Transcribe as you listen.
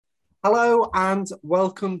Hello and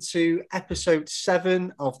welcome to episode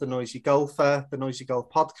 7 of The Noisy Golfer, the Noisy Golf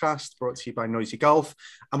podcast, brought to you by Noisy Golf.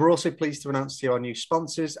 And we're also pleased to announce to you our new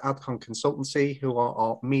sponsors, Adcon Consultancy, who are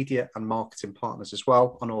our media and marketing partners as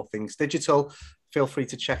well on all things digital. Feel free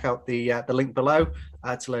to check out the link below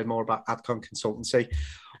to learn more about Adcon Consultancy.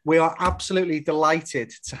 We are absolutely delighted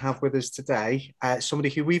to have with us today somebody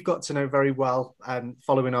who we've got to know very well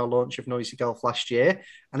following our launch of Noisy Golf last year,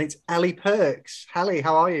 and it's Ellie Perks. Ellie,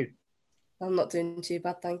 how are you? I'm not doing too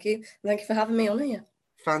bad, thank you. Thank you for having me on here.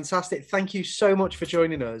 Fantastic. Thank you so much for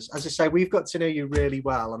joining us. As I say, we've got to know you really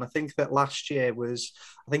well. And I think that last year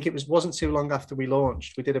wasn't too long after we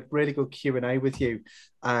launched. We did a really good Q&A with you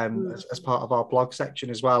as part of our blog section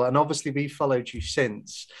as well. And obviously we've followed you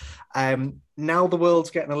since. Now the world's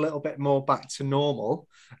getting a little bit more back to normal.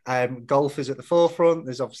 Golf is at the forefront.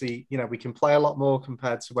 There's obviously, we can play a lot more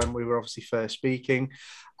compared to when we were obviously first speaking.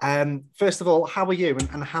 First of all, how are you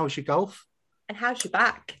and how's your golf? And how's your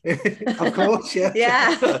back? Of course, yeah.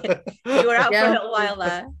 Yeah. You were out for a little while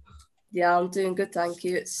there. Yeah, I'm doing good, thank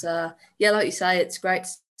you. It's like you say, it's great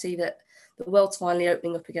to see that the world's finally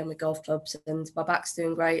opening up again with golf clubs, and my back's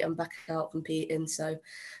doing great. I'm back out competing, so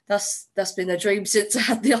that's been a dream since I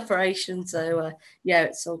had the operation. So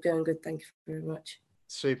it's all going good. Thank you very much.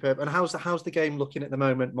 Superb. And how's the game looking at the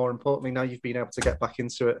moment? More importantly, now you've been able to get back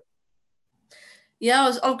into it. Yeah,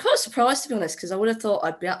 I'm quite surprised, to be honest, because I would have thought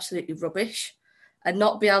I'd be absolutely rubbish and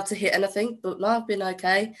not be able to hit anything, but no, I've been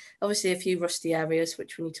okay. Obviously a few rusty areas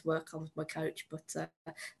which we need to work on with my coach, but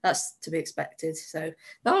that's to be expected. So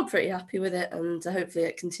no, I'm pretty happy with it, and hopefully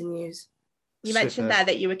it continues. You mentioned there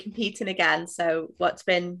that you were competing again, so what's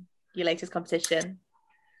been your latest competition?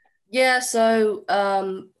 Yeah, so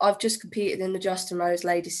I've just competed in the Justin Rose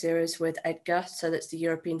Ladies Series with Edgar, so that's the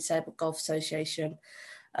European Disabled Golf Association.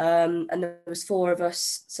 And there was 4 of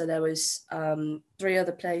us, so there was 3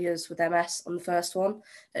 other players with MS on the first one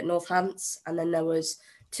at Northants, and then there was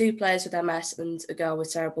 2 players with MS and a girl with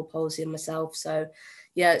cerebral palsy and myself. So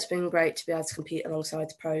yeah, it's been great to be able to compete alongside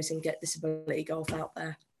the pros and get disability golf out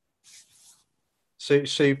there. So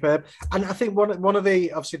superb. And I think one of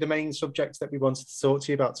the obviously the main subjects that we wanted to talk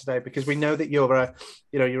to you about today, because we know that you're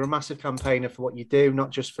a massive campaigner for what you do,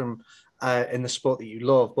 not just from in the sport that you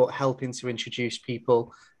love, but helping to introduce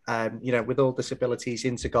people with all disabilities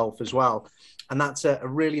into golf as well. And that's a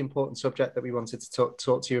really important subject that we wanted to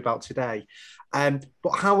talk to you about today.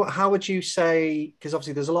 But how would you say, because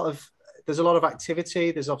obviously there's a lot of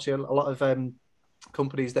activity, there's obviously a lot of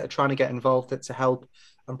companies that are trying to get involved to help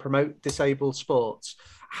and promote disabled sports.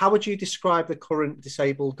 How would you describe the current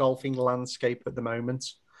disabled golfing landscape at the moment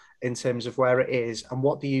in terms of where it is, and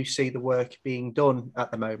what do you see the work being done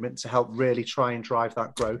at the moment to help really try and drive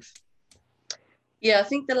that growth? Yeah, I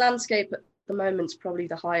think the landscape at the moment is probably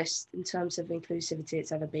the highest in terms of inclusivity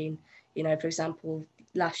it's ever been. For example,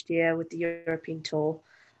 last year with the European Tour,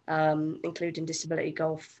 including disability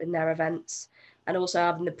golf in their events, and also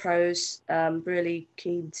having the pros really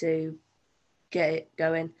keen to get it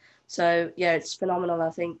going. So yeah, it's phenomenal.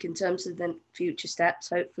 I think in terms of the future steps,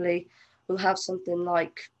 hopefully we'll have something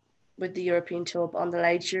like with the European Tour, but on the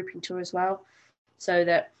Ladies European Tour as well, so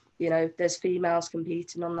that there's females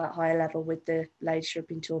competing on that higher level with the Ladies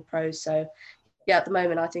European Tour pros. So yeah, at the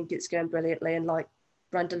moment I think it's going brilliantly, and like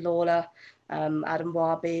Brenda Lawler, Adam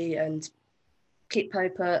Warby and Kit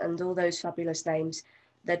Poper and all those fabulous names,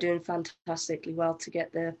 they're doing fantastically well to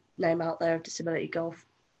get the name out there of disability golf.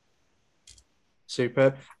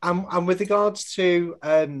 Superb. And with regards to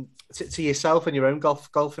yourself and your own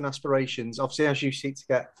golfing aspirations, obviously as you seek to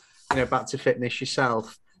get back to fitness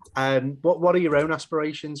yourself, what are your own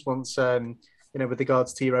aspirations once with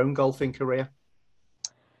regards to your own golfing career?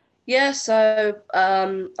 Yeah, so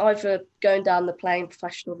either going down the playing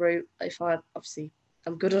professional route if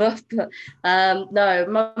I'm good enough, but no,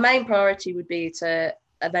 my main priority would be to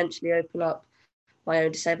eventually open up my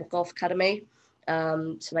own disabled golf academy.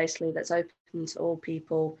 So basically that's open to all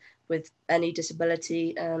people with any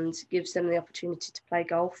disability and gives them the opportunity to play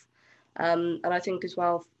golf. And I think as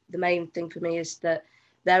well, the main thing for me is that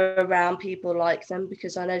they're around people like them,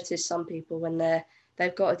 because I notice some people when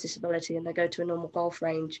they've got a disability and they go to a normal golf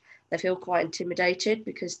range, they feel quite intimidated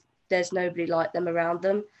because there's nobody like them around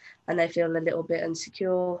them and they feel a little bit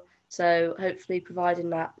insecure. So hopefully providing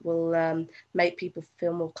that will make people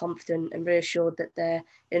feel more confident and reassured that they're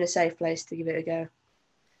in a safe place to give it a go.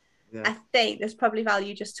 Yeah. I think there's probably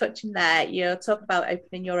value just touching there. You're talking about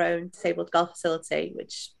opening your own disabled golf facility,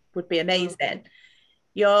 which would be amazing.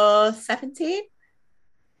 You're 17?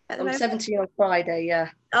 I'm 17 on Friday, yeah.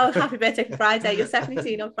 Oh, happy birthday for Friday. You're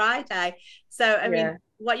 17 on Friday. So, I mean,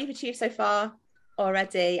 what you've achieved so far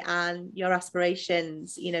already and your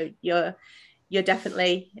aspirations, you know, you're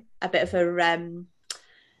definitely a bit of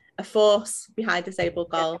a force behind disabled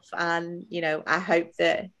golf, and you know, I hope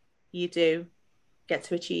that you do get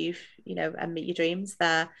to achieve, you know, and meet your dreams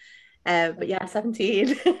there. But yeah,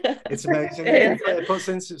 17. It's amazing. It puts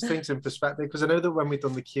things in perspective, because I know that when we've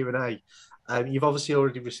done the Q&A, you've obviously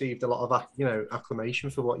already received a lot of acclamation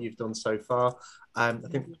for what you've done so far. I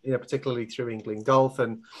think, you know, particularly through England Golf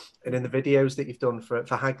and in the videos that you've done for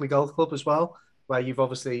Hagley Golf Club as well, where you've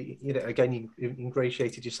obviously, you know, again, you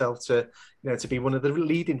ingratiated yourself to, you know, to be one of the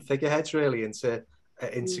leading figureheads really into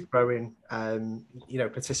growing, you know,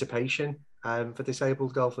 participation for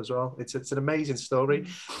disabled golf as well. It's an amazing story.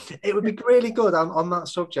 It would be really good on that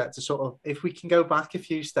subject to sort of, if we can go back a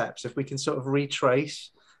few steps, if we can sort of retrace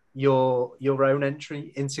your own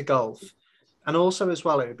entry into golf, and also as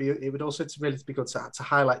well, it would also really be good to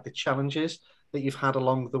highlight the challenges that you've had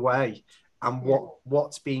along the way, and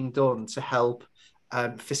what's being done to help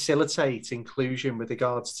facilitate inclusion with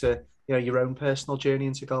regards to, you know, your own personal journey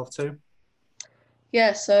into golf too.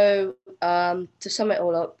 Yeah, so to sum it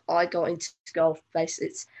all up, I got into golf. Basically,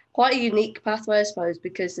 it's quite a unique pathway, I suppose,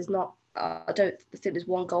 because there's not, I don't think there's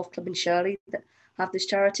one golf club in Shirley that have this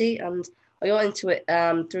charity, and I got into it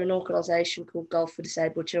through an organisation called Golf for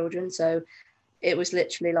Disabled Children. So it was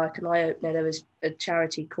literally like an eye-opener. There was a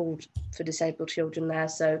charity called For Disabled Children there,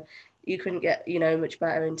 so you couldn't get, you know, much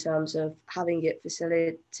better in terms of having it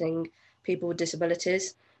facilitating people with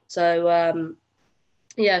disabilities. So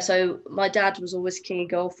yeah, so my dad was always a keen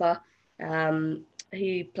golfer.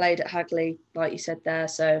 He played at Hagley, like you said there.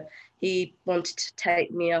 So he wanted to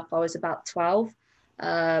take me up. I was about 12.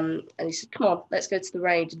 And he said, come on, let's go to the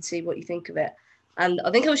range and see what you think of it. And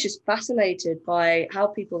I think I was just fascinated by how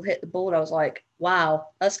people hit the ball. I was like, wow,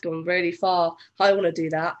 that's gone really far. I want to do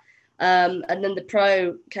that. And then the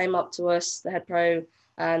pro came up to us, the head pro,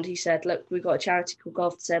 and he said, look, we've got a charity called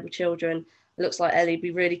Golf for Disabled Children. It looks like Ellie would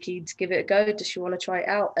be really keen to give it a go. Does she want to try it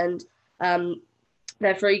out? And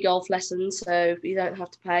they're free golf lessons, so you don't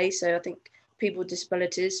have to pay. So I think people with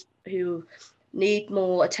disabilities who need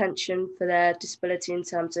more attention for their disability in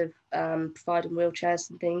terms of providing wheelchairs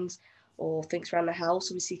and things, or things around the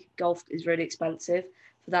house. Obviously, golf is really expensive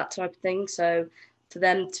for that type of thing. So for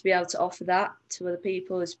them to be able to offer that to other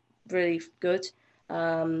people is really good.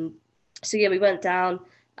 So yeah, we went down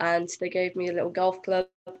and they gave me a little golf club,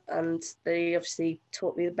 and they obviously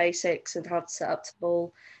taught me the basics and how to set up the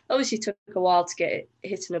ball. Obviously took a while to get it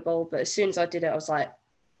hitting a ball, but as soon as I did it, I was like,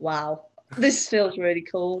 wow, this feels really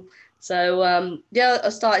cool. So yeah, I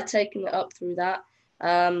started taking it up through that.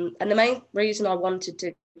 And the main reason I wanted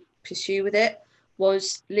to pursue with it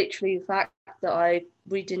was literally the fact that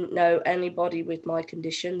we didn't know anybody with my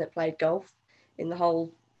condition that played golf in the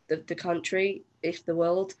whole the country, if the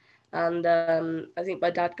world. And I think my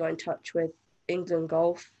dad got in touch with England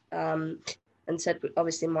Golf and said,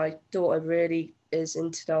 obviously, my daughter really is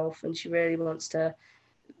into golf and she really wants to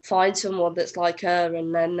find someone that's like her.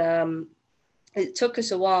 And then it took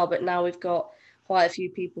us a while, but now we've got quite a few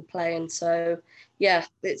people playing. So, yeah,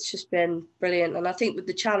 it's just been brilliant. And I think with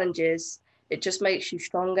the challenges, it just makes you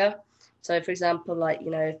stronger. So, for example, like, you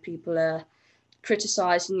know, if people are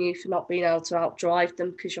criticising you for not being able to outdrive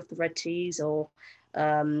them because you're off the red tees, or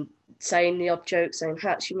saying the odd joke, saying,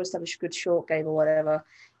 Hatch, you must have a good short game or whatever.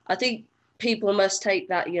 I think people must take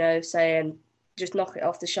that, you know, saying, just knock it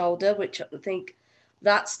off the shoulder, which I think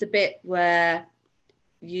that's the bit where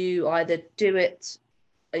you either do it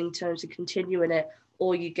in terms of continuing it,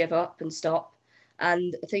 or you give up and stop.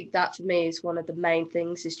 And I think that for me is one of the main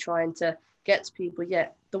things, is trying to get to people, yeah,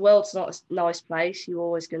 the world's not a nice place. You're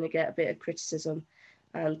always going to get a bit of criticism,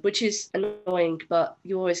 which is annoying, but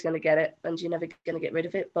you're always going to get it and you're never going to get rid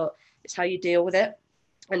of it, but it's how you deal with it.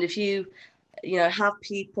 And if you know, have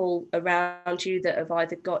people around you that have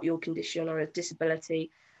either got your condition or a disability,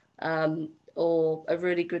 or a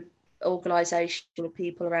really good organisation of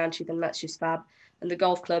people around you, then that's just fab. And the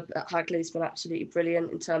golf club at Hagley has been absolutely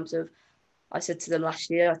brilliant in terms of, I said to them last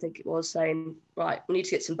year, I think it was, saying, right, we need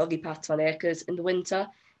to get some buggy paths on here, because in the winter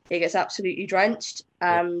it gets absolutely drenched,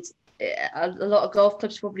 and a lot of golf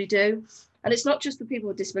clubs probably do. And it's not just for people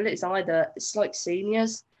with disabilities either. It's like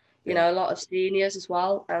seniors, you know, a lot of seniors as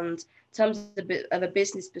well. And in terms of a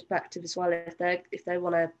business perspective as well, if they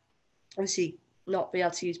want to obviously not be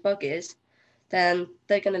able to use buggies, then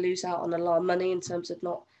they're going to lose out on a lot of money in terms of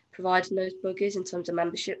not providing those buggies, in terms of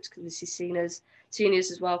memberships, because obviously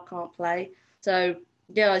seniors as well can't play. So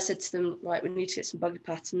yeah, I said to them, right, we need to get some buggy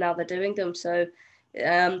paths, and now they're doing them. So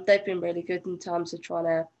they've been really good in terms of trying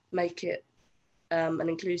to make it an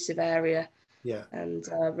inclusive area. Yeah. And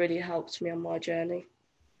really helped me on my journey.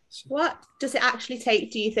 What does it actually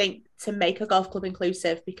take, do you think, to make a golf club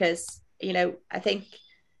inclusive? Because, I think,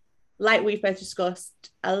 like we've both discussed,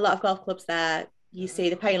 a lot of golf clubs there, you see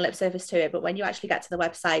the paying lip service to it, but when you actually get to the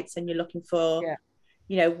websites and you're looking for,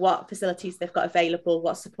 what facilities they've got available,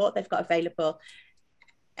 what support they've got available,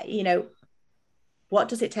 what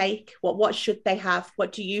does it take? What should they have?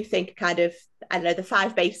 What do you think kind of, I don't know, the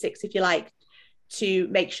 5 basics, if you like, to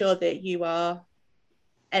make sure that you are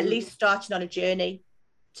at least starting on a journey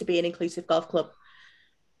to be an inclusive golf club?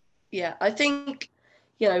 Yeah, I think,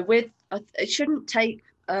 it shouldn't take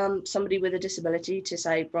somebody with a disability to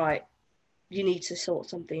say, right, you need to sort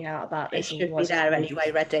something out about this. It should be there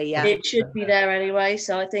anyway, ready, yeah. It should be there anyway.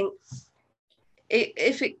 So I think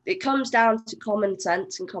if it comes down to common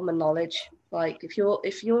sense and common knowledge, like if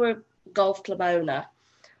you're a golf club owner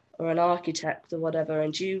or an architect or whatever,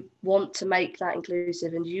 and you want to make that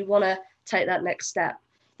inclusive and you want to take that next step,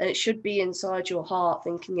 then it should be inside your heart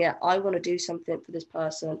thinking, yeah, I want to do something for this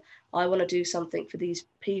person. I want to do something for these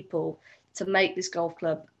people to make this golf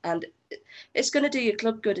club. And it's going to do your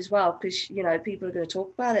club good as well, because, people are going to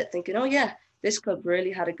talk about it thinking, oh yeah, this club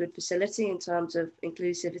really had a good facility in terms of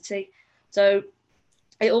inclusivity. So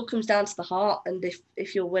it all comes down to the heart, and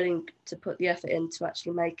if you're willing to put the effort in to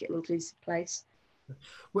actually make it an inclusive place.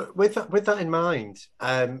 With that in mind,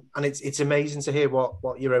 and it's amazing to hear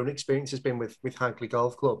what your own experience has been with Hagley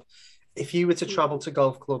Golf Club. If you were to travel to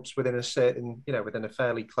golf clubs within a certain, within a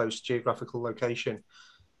fairly close geographical location,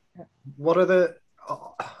 what are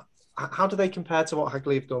how do they compare to what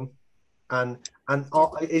Hagley have done? And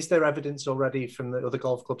is there evidence already from the other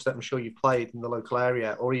golf clubs that I'm sure you've played in the local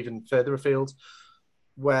area or even further afield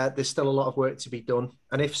where there's still a lot of work to be done?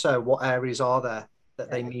 And if so, what areas are there that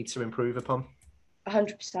they need to improve upon?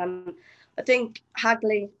 100%. I think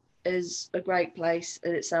Hagley is a great place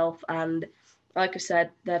in itself, and like I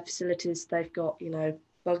said, their facilities, they've got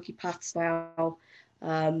buggy paths now.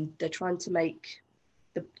 They're trying to make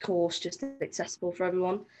the course just accessible for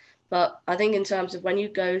everyone. But I think in terms of when you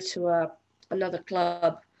go to another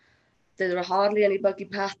club, there are hardly any buggy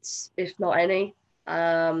paths, if not any.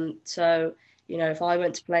 So if I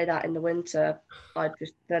went to play that in the winter,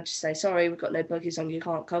 they'd just say, sorry, we've got no buggies on, you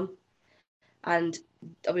can't come. And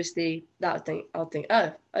obviously I'll think,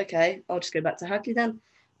 oh, okay, I'll just go back to Hagley then.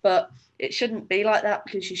 But it shouldn't be like that,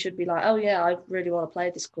 because you should be like, oh yeah, I really want to play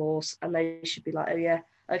this course. And they should be like, oh yeah,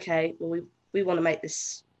 okay, well, we want to make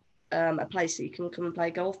this a place that you can come and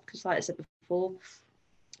play golf. Because like I said before,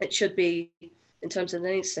 it should be, in terms of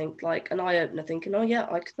the instinct, like an eye-opener, thinking, oh yeah,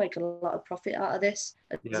 I could make a lot of profit out of this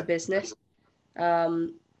as a business.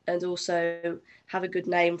 And also have a good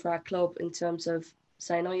name for our club in terms of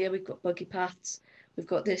saying, oh yeah, we've got buggy paths, we've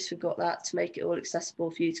got this, we've got that, to make it all accessible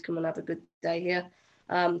for you to come and have a good day here.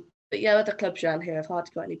 But yeah, other clubs around here have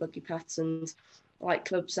hardly got any buggy paths, and like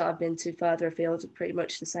clubs that I've been to further afield are pretty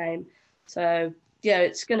much the same. So yeah,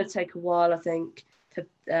 it's going to take a while, I think,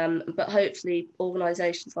 but hopefully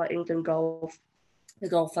organisations like England Golf, the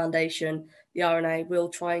Golf Foundation, the RNA will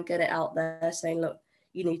try and get it out there saying, look,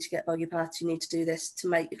 you need to get buggy paths, you need to do this to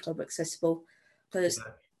make your club accessible. Because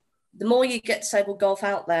the more you get disabled golf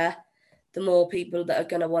out there, the more people that are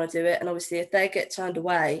going to want to do it. And obviously if they get turned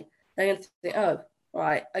away, they're going to think, oh,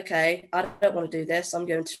 right, okay, I don't want to do this, I'm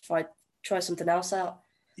going to try something else out.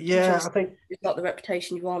 Yeah, I think it's not the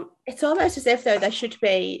reputation you want. It's almost as if, though, there should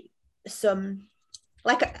be some,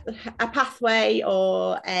 like a pathway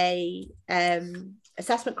or a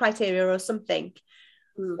assessment criteria or something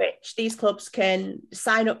which these clubs can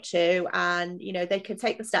sign up to, and they can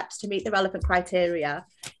take the steps to meet the relevant criteria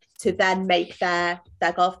to then make their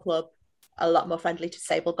golf club a lot more friendly to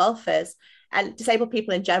disabled golfers and disabled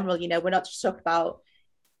people in general. We're not just talking about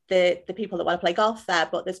the people that want to play golf there,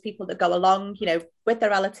 but there's people that go along, with their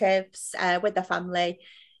relatives, with their family.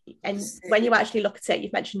 And when you actually look at it,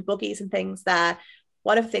 you've mentioned buggies and things there.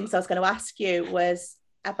 One of the things I was going to ask you was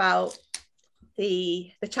about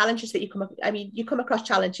the challenges that you come up. I mean, you come across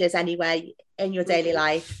challenges anyway in your daily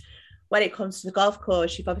life. When it comes to the golf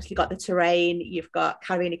course, you've obviously got the terrain, you've got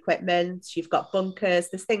carrying equipment, you've got bunkers,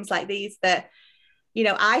 there's things like these that,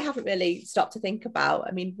 I haven't really stopped to think about.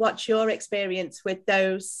 I mean, what's your experience with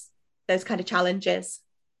those kind of challenges?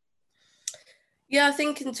 Yeah, I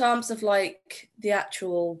think in terms of like the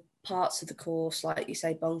actual parts of the course, like you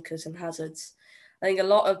say, bunkers and hazards, I think a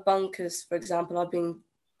lot of bunkers, for example, I've been,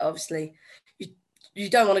 obviously, you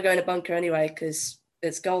don't want to go in a bunker anyway, because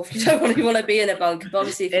it's golf. You don't really want to be in a bunker. But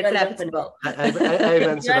obviously, if you end up in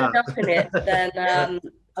it, then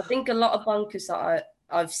I think a lot of bunkers that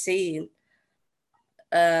I've seen,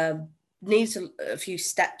 needs a few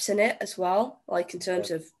steps in it as well, like in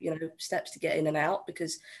terms of, you know, steps to get in and out,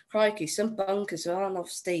 because crikey, some bunkers are not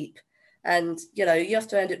steep, and, you know, you have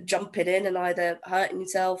to end up jumping in and either hurting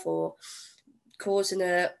yourself or causing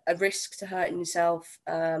a risk to hurting yourself.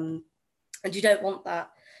 And you don't want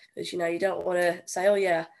that, because, you know, you don't want to say, oh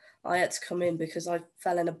yeah, I had to come in because I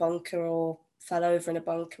fell in a bunker or fell over in a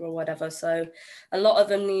bunker or whatever. So a lot of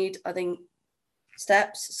them need, I think,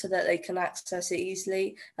 steps so that they can access it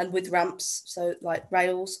easily, and with ramps, so like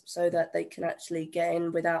rails, so that they can actually get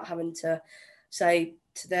in without having to say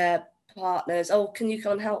to their partners, oh, can you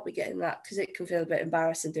come and help me get in that, because it can feel a bit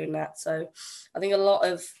embarrassing doing that. So I think a lot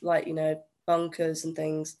of, like, you know, bunkers and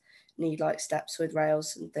things need like steps with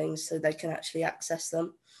rails and things so they can actually access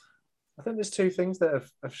them. I think there's two things that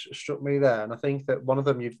have struck me there, and I think that one of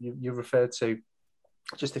them you referred to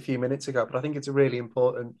just a few minutes ago, but I think it's a really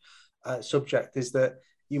important subject, is that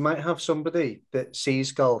you might have somebody that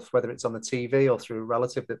sees golf, whether it's on the TV or through a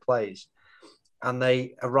relative that plays, and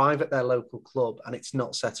they arrive at their local club and it's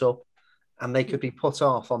not set up, and they could be put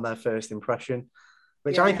off on their first impression,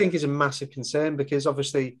 which I think is a massive concern, because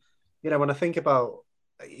obviously, you know, when I think about,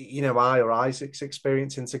 you know, I or Isaac's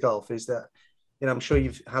experience into golf, is that, you know, I'm sure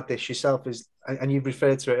you've had this yourself, is, and you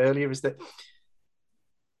referred to it earlier, is that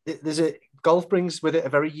golf brings with it a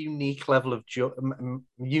very unique level of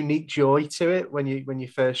unique joy to it when you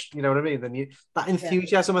first, you know what I mean? Then that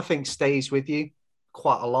enthusiasm, I think, stays with you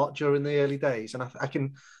quite a lot during the early days, and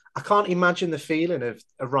I can't imagine the feeling of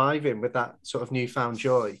arriving with that sort of newfound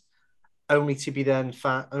joy, only to be then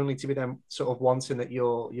sort of wanting that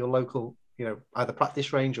your local, you know, either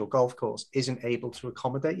practice range or golf course isn't able to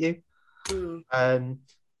accommodate you.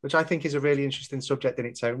 Which I think is a really interesting subject in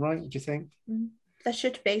its own right. Do you think? There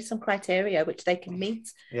should be some criteria which they can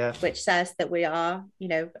meet, which says that we are, you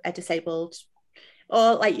know, a disabled,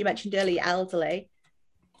 or like you mentioned earlier, elderly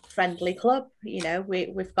friendly club. You know,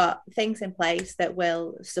 we've got things in place that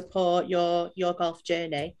will support your golf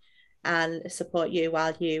journey and support you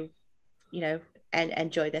while you know, and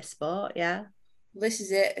enjoy this sport. Yeah, this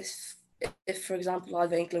is it. If for example,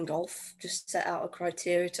 either England Golf just set out a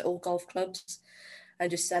criteria to all golf clubs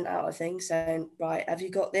and just sent out a thing saying, right, have you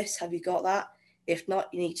got this, have you got that? If not,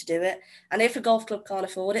 you need to do it. And if a golf club can't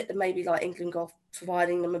afford it, then maybe like England Golf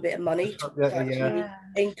providing them a bit of money to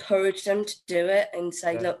encourage them to do it, and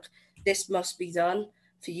say, look, this must be done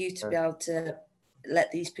for you to be able to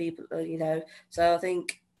let these people, you know. So I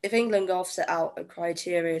think if England Golf set out a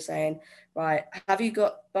criteria saying, right, have you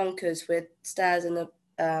got bunkers with stairs and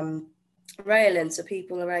the railing so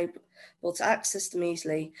people are able to access them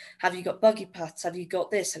easily? Have you got buggy paths? Have you got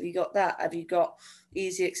this? Have you got that? Have you got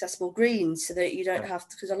easy accessible greens so that you don't have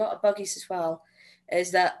to, because a lot of buggies as well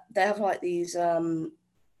is that they have like these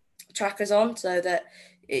trackers on so that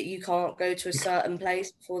you can't go to a certain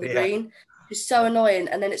place before the green. It's so annoying,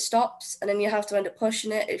 and then it stops, and then you have to end up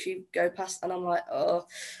pushing it if you go past. And I'm like, oh,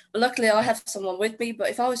 well, luckily I have someone with me, but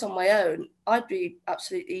if I was on my own, I'd be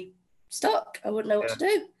absolutely stuck. I wouldn't know what to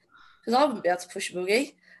do, because I wouldn't be able to push a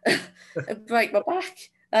buggy and break my back.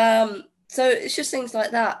 So it's just things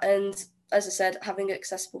like that. And as I said, having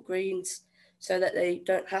accessible greens so that they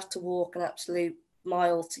don't have to walk an absolute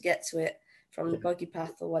mile to get to it from the buggy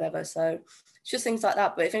path or whatever. So it's just things like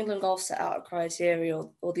that. But if England Golf set out a criteria,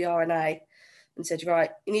 or the RNA, and said,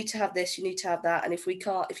 right, you need to have this, you need to have that, and if you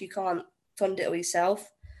can't fund it yourself,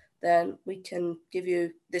 then we can give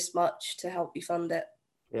you this much to help you fund it.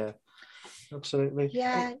 Yeah. Absolutely.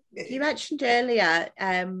 Yeah, you mentioned earlier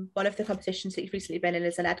one of the competitions that you've recently been in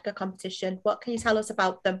is an Edgar competition. What can you tell us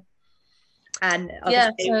about them? And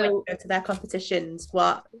obviously, when you go to their competitions,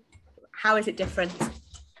 how is it different?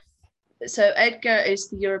 So Edgar is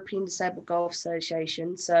the European Disabled Golf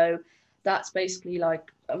Association. So that's basically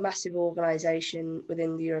like a massive organisation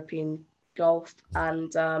within the European golf,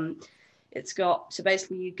 and it's got, so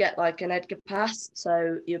basically you get like an Edgar pass.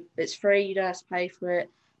 So it's free, you don't have to pay for it.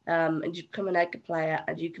 And you become an Edgar player,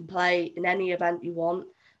 and you can play in any event you want,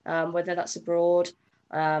 whether that's abroad,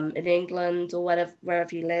 in England, or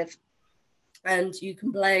wherever you live. And you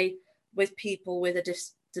can play with people with a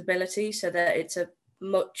disability, so that it's a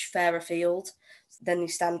much fairer field than your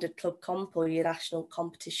standard club comp or your national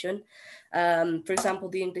competition. For example,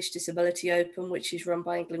 the English Disability Open, which is run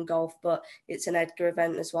by England Golf, but it's an Edgar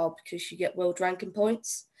event as well, because you get world ranking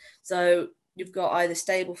points. So you've got either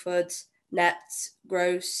Stableford, Nets,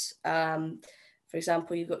 Gross. For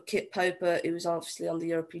example, you've got Kit Poper, who was obviously on the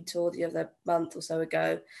European Tour the other month or so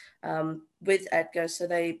ago, with Edgar. So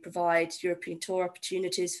they provide European Tour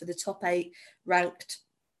opportunities for the top 8 ranked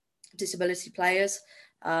disability players.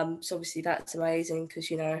 So obviously that's amazing, because,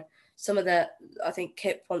 you know, some of the, I think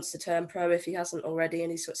Kip wants to turn pro if he hasn't already, and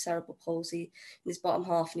he's got cerebral palsy in his bottom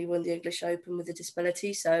half, and he won the English Open with a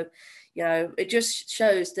disability. So, you know, it just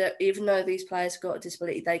shows that even though these players have got a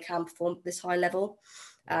disability, they can perform at this high level.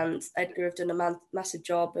 And Edgar have done a massive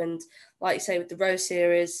job. And like you say, with the Rose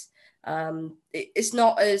Series, it's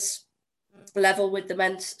not as level with the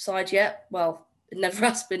men's side yet. Well, it never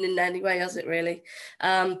has been in any way, has it really?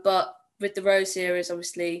 But with the Rose Series,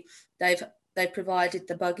 obviously, they've provided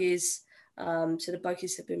the buggies. So the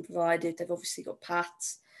buggies have been provided. They've obviously got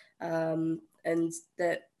pads. And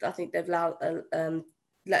I think they've allowed,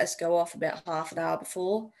 let us go off about half an hour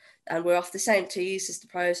before. And we're off the same tees as the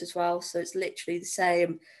pros as well. So it's literally the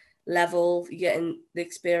same level. You're getting the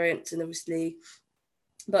experience, and obviously,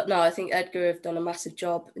 but no, I think Edgar have done a massive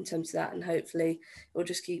job in terms of that, and hopefully we'll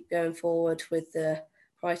just keep going forward with the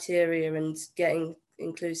criteria and getting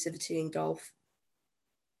inclusivity in golf.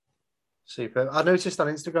 Super. I noticed on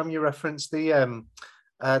Instagram you referenced the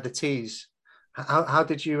tees. How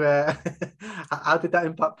did you how did that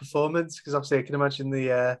impact performance? Because obviously I can imagine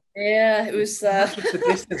the yeah, it was the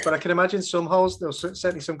distance, but I can imagine some holes,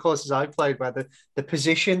 certainly some courses I've played where the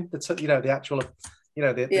position, you know, the actual, you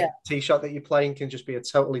know, the tee shot that you're playing can just be a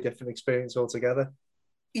totally different experience altogether.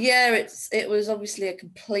 Yeah, it was obviously a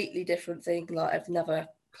completely different thing. Like, I've never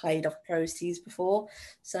played off pros tees before,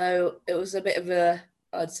 so it was a bit of a,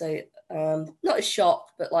 I'd say, not a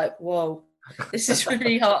shock, but like, whoa, this is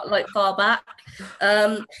really hard, like far back.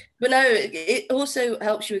 But no, it also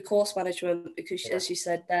helps you with course management, because as you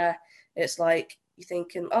said there, it's like you're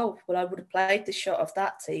thinking, oh, well, I would have played this shot off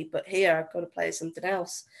that tee, but here I've got to play something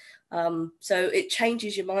else. So it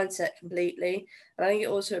changes your mindset completely. And I think it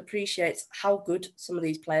also appreciates how good some of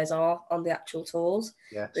these players are on the actual tours.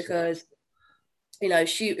 Yes. Because, you know,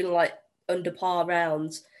 shooting like under par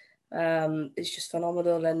rounds is just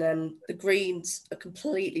phenomenal. And then the greens are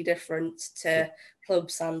completely different to club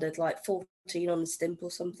standard, like 14 on the stimp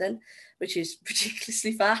or something, which is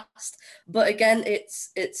ridiculously fast. But again,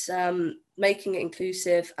 it's making it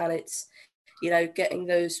inclusive, and it's, you know, getting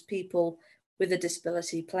those people with a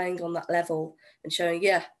disability playing on that level and showing,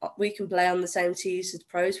 yeah, we can play on the same tees as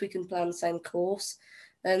pros, we can play on the same course,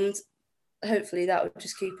 and hopefully that will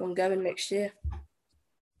just keep on going next year.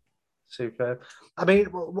 Superb. I mean,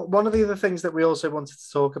 one of the other things that we also wanted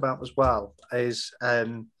to talk about as well is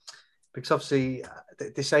because obviously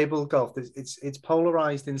disabled golf, it's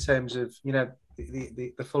polarized in terms of, you know,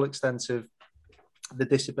 the full extent of the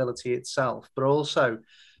disability itself, but also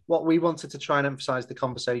what we wanted to try and emphasize the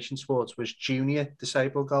conversation towards was junior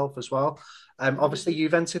disabled golf as well. Obviously,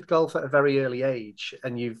 you've entered golf at a very early age,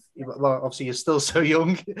 and well, obviously you're still so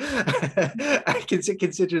young,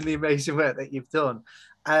 considering the amazing work that you've done.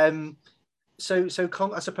 So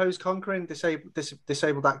I suppose conquering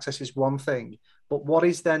disabled access is one thing, but what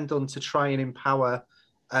is then done to try and empower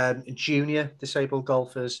junior disabled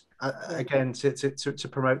golfers again to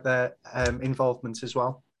promote their involvement as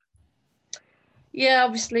well? Yeah,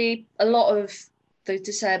 obviously a lot of the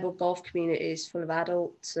disabled golf community is full of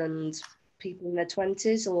adults and people in their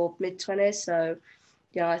 20s or mid-20s. So,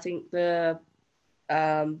 yeah, I think the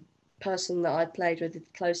person that I played with at the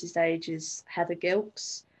closest age is Heather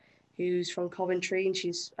Gilks, who's from Coventry, and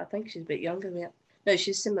I think she's a bit younger than me. No,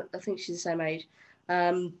 she's similar. I think she's the same age.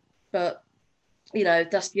 But, you know,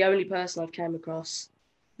 that's the only person I've came across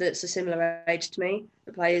that's a similar age to me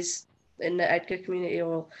that plays in the Edgar community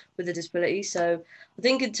or with a disability. So I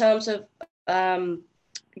think in terms of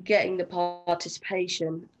getting the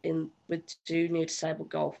participation with junior disabled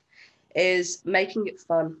golf is making it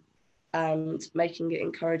fun and making it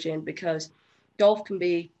encouraging, because golf can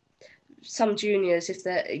be, some juniors, if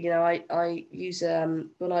they're, you know, I use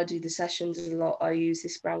when I do the sessions a lot, I use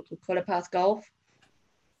this brand called Colour Path Golf,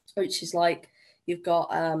 which is like, you've got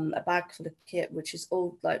a bag for the kit, which is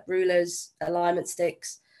all like rulers, alignment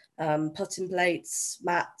sticks, putting plates,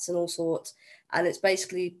 mats, and all sorts. And it's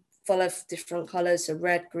basically full of different colours, so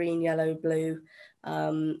red, green, yellow, blue.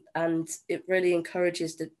 And it really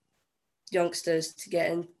encourages the youngsters to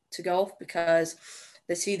get into golf, because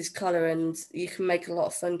they see this colour and you can make a lot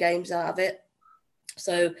of fun games out of it.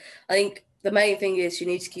 So I think the main thing is you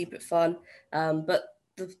need to keep it fun. But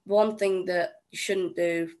the one thing that you shouldn't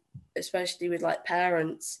do, especially with like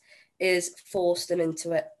parents, is force them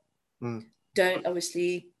into it. Don't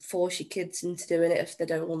obviously force your kids into doing it if they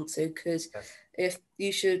don't want to, because if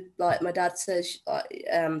you should, like my dad says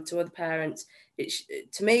to other parents,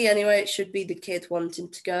 to me anyway, it should be the kid wanting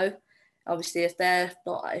to go. Obviously, if they're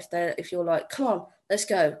not, if you're like, come on, let's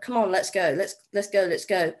go, come on, let's go, let's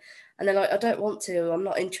go, and they're like, I don't want to, I'm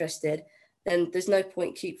not interested, then there's no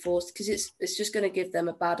point keep forced, because it's just going to give them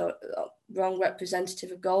a bad, wrong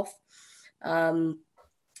representative of golf.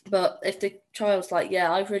 But if the child's like,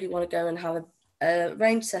 yeah, I really want to go and have a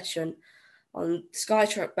range session on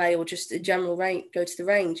Skytrack Bay, or just a general range, go to the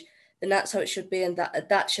range, then that's how it should be, and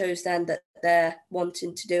that shows then that they're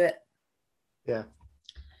wanting to do it. Yeah.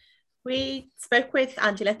 We spoke with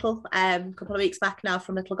Andy Little a couple of weeks back now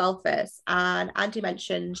from Little Golfers, and Andy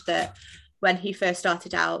mentioned that when he first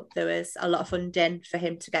started out, there was a lot of funding for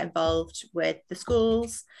him to get involved with the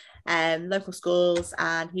schools, local schools,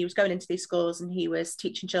 and he was going into these schools and he was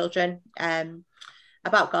teaching children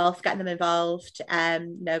about golf, getting them involved,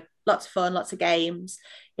 lots of fun, lots of games.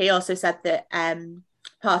 He also said that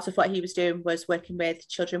part of what he was doing was working with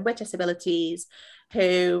children with disabilities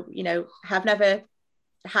who, have never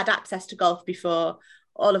had access to golf before.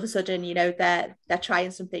 All of a sudden, they're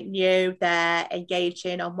trying something new, they're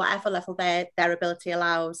engaging on whatever level their ability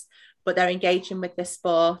allows, but they're engaging with this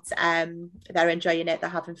sport, they're enjoying it, they're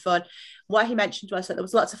having fun. What he mentioned was that there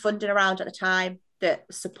was lots of funding around at the time that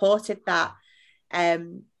supported that.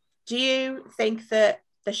 Do you think that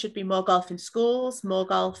there should be more golf in schools, more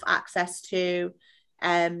golf access to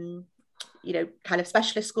kind of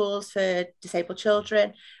specialist schools for disabled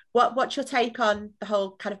children? What's your take on the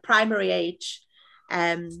whole kind of primary age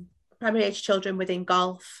children within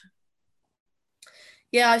golf?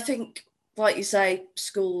 Yeah, I think, like you say,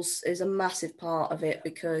 schools is a massive part of it,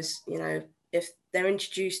 because, if they're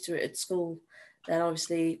introduced to it at school, then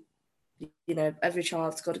obviously, every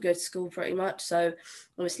child's got to go to school pretty much. So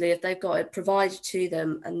obviously, if they've got it provided to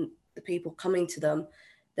them and the people coming to them,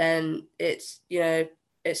 then it's,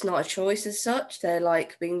 it's not a choice as such. They're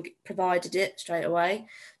like being provided it straight away.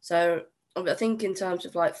 So I think in terms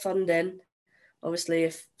of like funding, obviously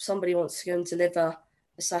if somebody wants to go and deliver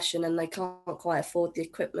a session and they can't quite afford the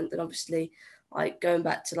equipment, then obviously like going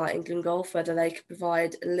back to like England Golf, whether they could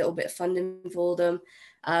provide a little bit of funding for them,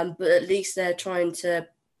 but at least they're trying to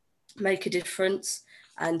make a difference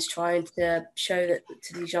and trying to show that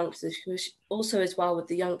to these youngsters. Also as well with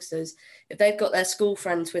the youngsters, if they've got their school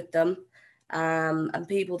friends with them, and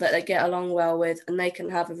people that they get along well with, and they can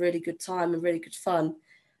have a really good time and really good fun,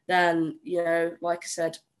 then, like I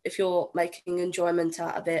said, if you're making enjoyment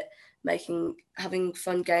out of it, having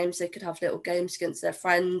fun games, they could have little games against their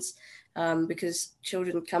friends, because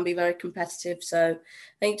children can be very competitive. So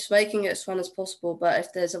I think just making it as fun as possible. But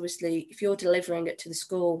if you're delivering it to the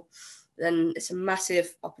school, then it's a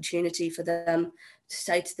massive opportunity for them to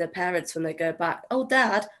say to their parents when they go back, "Oh,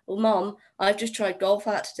 Dad or Mom, I've just tried golf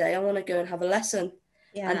out today. I want to go and have a lesson."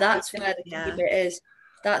 Yeah, and that's where the key bit is.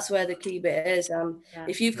 That's where the key bit is.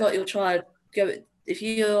 If you've got your child if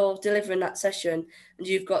you're delivering that session and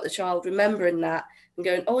you've got the child remembering that and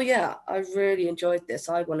going, "Oh yeah, I really enjoyed this,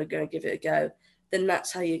 I want to go and give it a go," then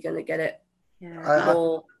that's how you're going to get it. Can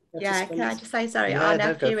I just say, sorry, our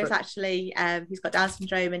nephew is actually, he's got Down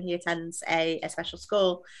syndrome and he attends a special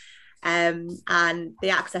school. And the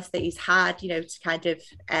access that he's had, to kind of,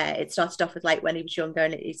 it started off with like when he was younger,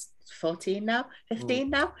 and he's 15 now.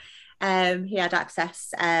 He had access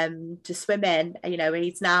to swimming.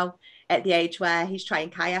 He's now at the age where he's trying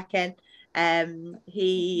kayaking.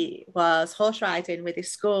 He was horse riding with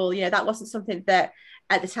his school. That wasn't something that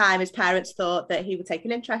at the time his parents thought that he would take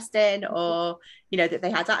an interest in, or that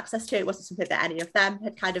they had access to. It wasn't something that any of them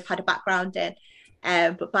had kind of had a background in.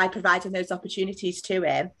 But by providing those opportunities to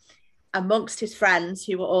him amongst his friends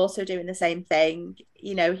who were also doing the same thing,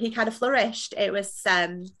 he kind of flourished. It was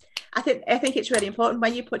I think it's really important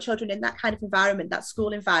when you put children in that kind of environment, that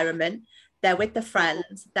school environment. They're with the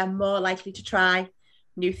friends, they're more likely to try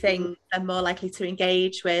new things, they're more likely to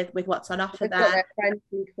engage with what's on offer there. Got their friends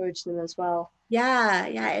to encourage them as well. Yeah,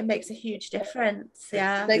 it makes a huge difference.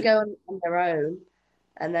 Yeah, they go on their own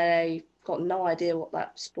and they've got no idea what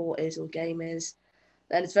that sport is or game is,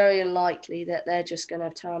 then it's very unlikely that they're just going to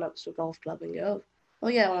turn up to a golf club and go, "Oh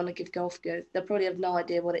yeah, I want to give golf a go." They'll probably have no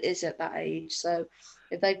idea what it is at that age. So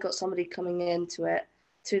if they've got somebody coming into it,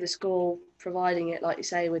 to the school, providing it, like you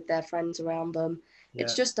say, with their friends around them,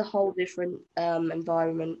 it's just a whole different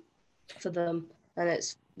environment for them, and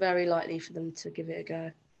it's very likely for them to give it a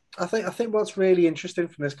go. I think what's really interesting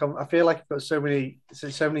from this I feel like I've got so many he's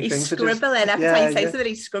things. Scribbling every time you say something.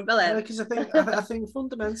 He's scribbling. Because I think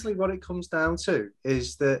fundamentally what it comes down to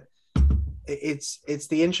is that it's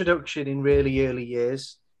the introduction in really early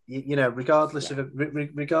years. Regardless of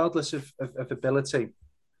ability,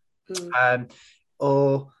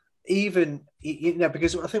 or even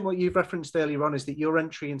because I think what you've referenced earlier on is that your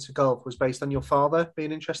entry into golf was based on your father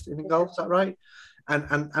being interested in golf. Is that right?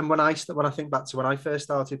 And when I think back to when I first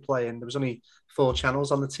started playing, there was only 4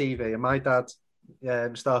 channels on the TV, and my dad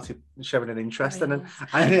started showing an interest. Very And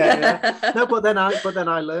nice. yeah. No, but then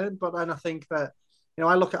I learned. But then I think that,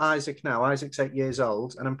 I look at Isaac now. Isaac's 8 years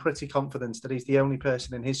old, and I'm pretty confident that he's the only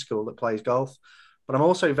person in his school that plays golf. But I'm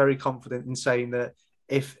also very confident in saying that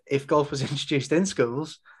if golf was introduced in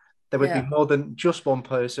schools, there would be Yeah. more than just one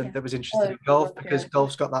person that was interested in golf, because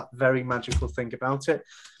golf's got that very magical thing about it.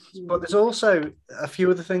 But there's also a few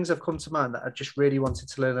other things that have come to mind that I just really wanted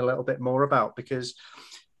to learn a little bit more about, because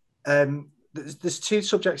there's two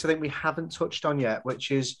subjects I think we haven't touched on yet, which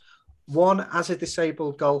is one, as a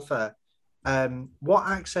disabled golfer, what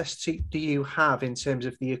access do you have in terms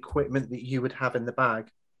of the equipment that you would have in the bag?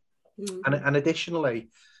 And additionally,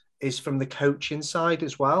 is from the coaching side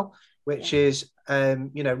as well, which is,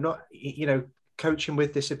 coaching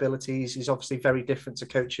with disabilities is obviously very different to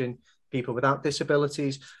coaching people without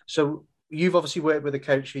disabilities. So you've obviously worked with a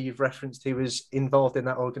coach who you've referenced who was involved in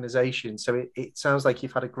that organisation. So it sounds like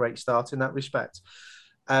you've had a great start in that respect.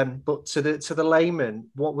 But to the layman,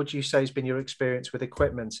 what would you say has been your experience with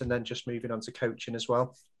equipment, and then just moving on to coaching as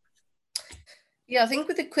well? Yeah, I think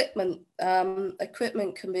with equipment,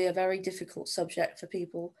 equipment can be a very difficult subject for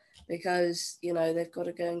people, because, they've got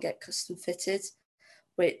to go and get custom fitted,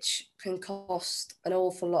 which can cost an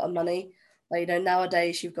awful lot of money. Like,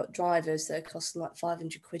 nowadays you've got drivers that are costing like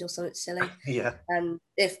 500 quid or something silly. Yeah. And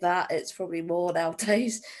if that, it's probably more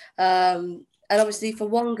nowadays. And obviously for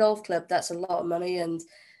one golf club, that's a lot of money. And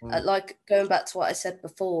like going back to what I said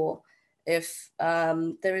before, if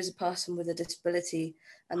there is a person with a disability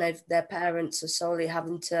and their parents are solely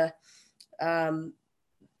having to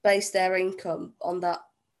base their income on that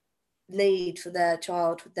need for their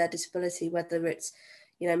child with their disability, whether it's,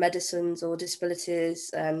 medicines or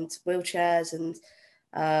disabilities and wheelchairs and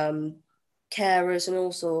carers and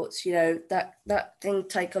all sorts, that thing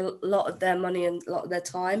take a lot of their money and a lot of their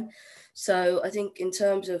time. So I think in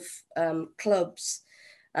terms of clubs,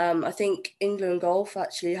 I think England Golf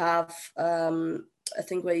actually have a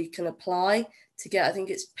thing where you can apply to get, I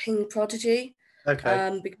think it's Ping Prodigy.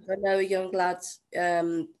 Okay. Because I know a young lad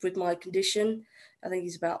with my condition, I think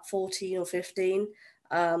he's about 14 or 15,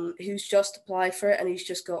 who's just applied for it, and he's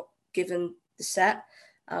just got given the set.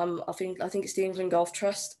 I think it's the England Golf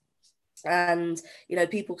Trust, and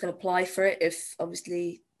people can apply for it if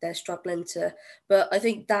obviously they're struggling to. But I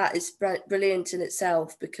think that is brilliant in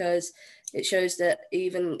itself, because it shows that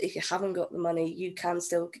even if you haven't got the money, you can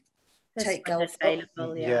still take golf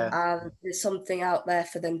available. Yeah. And there's something out there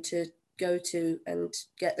for them to go to and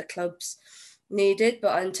get the clubs needed.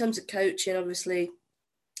 But in terms of coaching, obviously,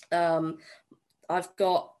 I've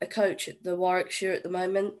got a coach at the Warwickshire at the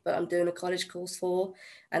moment, but I'm doing a college course for,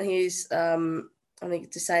 and he's I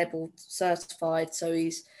think disabled certified, so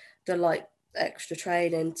he's done like extra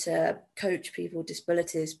training to coach people with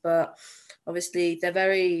disabilities. But obviously they're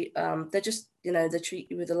very they're just, they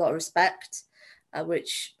treat you with a lot of respect,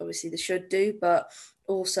 which obviously they should do, but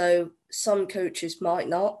also some coaches might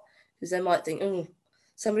not, because they might think, oh,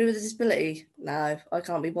 somebody with a disability, no, I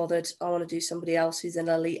can't be bothered, I want to do somebody else who's an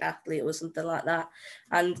elite athlete or something like that.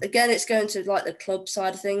 And again, it's going to like the club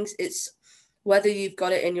side of things. It's whether you've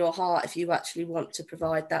got it in your heart if you actually want to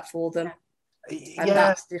provide that for them. And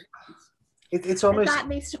that's different. It's almost, that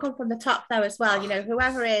needs to come from the top though as well.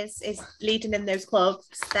 Whoever is leading in those clubs,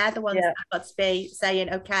 they're the ones that got to be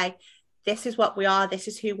saying, okay, this is what we are, this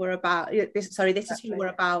is who we're about, this is who we're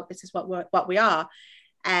about, this is what we are,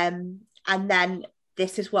 and then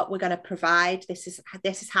this is what we're going to provide, this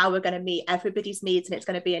is how we're going to meet everybody's needs, and it's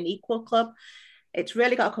going to be an equal club. It's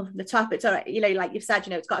really got to come from the top. It's all right, like you've said,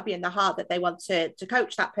 it's got to be in the heart that they want to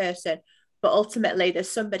coach that person, but ultimately there's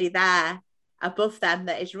somebody there above them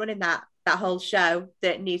that is running that whole show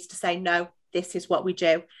that needs to say, no, this is what we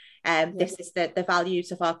do, this is the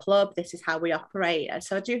values of our club, this is how we operate. And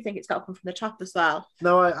so I do think it's got to come from the top as well.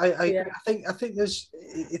 No, I think there's,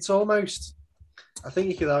 it's almost, I think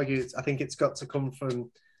you could argue, I think it's got to come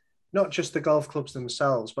from not just the golf clubs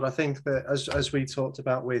themselves, but I think that as we talked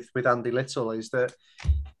about with Andy Little, is that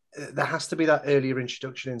there has to be that earlier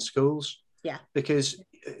introduction in schools. Yeah. Because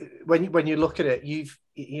when you look at it, you've,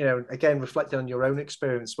 again, reflecting on your own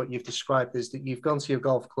experience, what you've described is that you've gone to your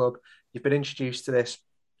golf club, you've been introduced to this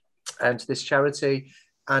and to this charity,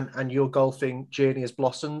 and your golfing journey has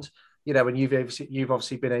blossomed, and you've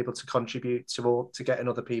obviously been able to contribute to getting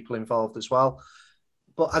other people involved as well.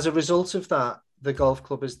 But as a result of that, the golf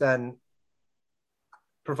club has then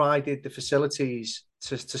provided the facilities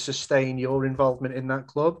to sustain your involvement in that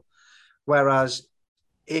club. Whereas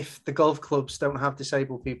if the golf clubs don't have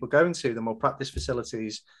disabled people going to them or practice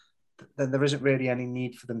facilities, then there isn't really any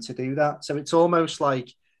need for them to do that. So it's almost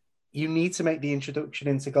like you need to make the introduction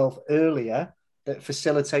into golf earlier that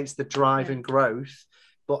facilitates the drive and growth.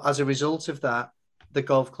 But as a result of that, the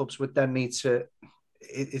golf clubs would then need to,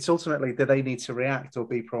 it's ultimately, do they need to react or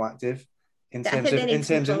be proactive in terms of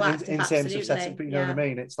setting, you know what I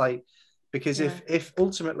mean? It's like, because if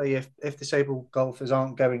ultimately, if disabled golfers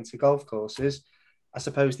aren't going to golf courses, I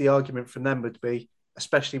suppose the argument from them would be,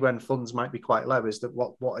 especially when funds might be quite low, is that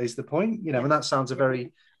what is the point? You know, and that sounds a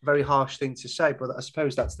very, very harsh thing to say, but I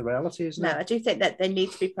suppose that's the reality, isn't it? No, I do think that they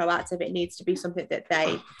need to be proactive. It needs to be something that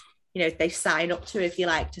they, you know, they sign up to, if you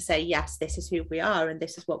like, to say, yes, this is who we are and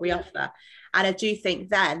this is what we offer. And I do think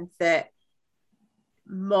then that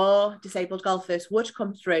more disabled golfers would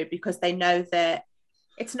come through, because they know that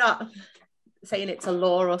it's not saying it's a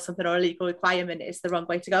law or something or a legal requirement, it's the wrong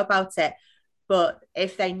way to go about it. But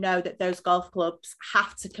if they know that those golf clubs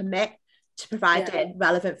have to commit to providing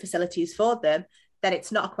relevant facilities for them, then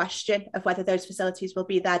it's not a question of whether those facilities will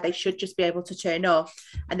be there. They should just be able to turn up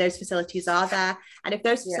and those facilities are there. And if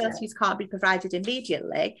those facilities can't be provided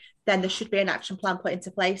immediately, then there should be an action plan put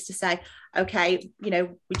into place to say, okay, you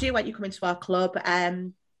know, we do want you coming to our club.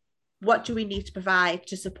 What do we need to provide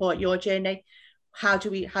to support your journey? How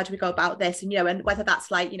do we go about this? And, you know, and whether that's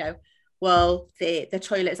like, you know, well, the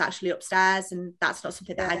toilet is actually upstairs and that's not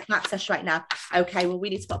something that I can access right now. Okay, well,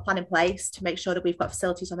 we need to put a plan in place to make sure that we've got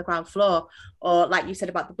facilities on the ground floor. Or like you said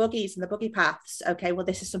about the buggies and the buggy paths. Okay, well,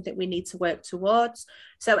 this is something we need to work towards.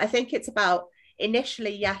 So I think it's about,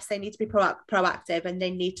 initially, yes, they need to be proactive and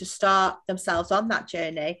they need to start themselves on that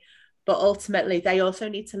journey. But ultimately, they also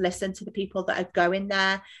need to listen to the people that are going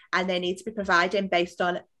there, and they need to be providing based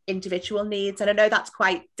on individual needs. And I know that's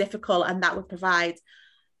quite difficult, and that would provide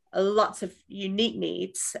lots of unique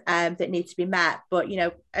needs that need to be met, but you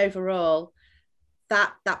know, overall,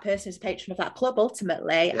 that person is a patron of that club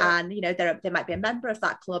ultimately, and you know, they might be a member of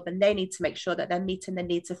that club, and they need to make sure that they're meeting the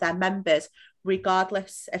needs of their members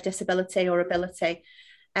regardless of disability or ability.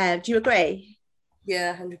 Do you agree?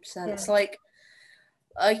 Yeah, 100%. It's like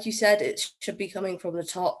you said, it should be coming from the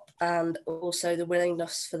top, and also the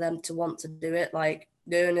willingness for them to want to do it. Like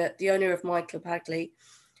the owner of my club, Hagley,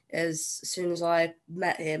 as soon as I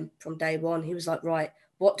met him from day one, he was like, right,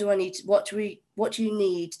 what do I need? What do you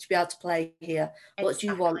need to be able to play here? What do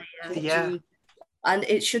you want? And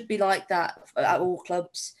it should be like that at all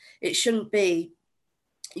clubs. It shouldn't be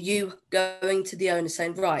you going to the owner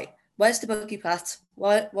saying, right, where's the buggy path?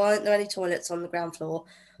 Why aren't there any toilets on the ground floor?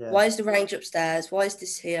 Why is the range upstairs? Why is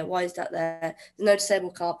this here? Why is that there? There's no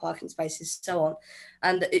disabled car parking spaces, so on.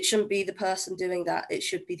 And it shouldn't be the person doing that. It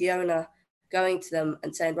should be the owner going to them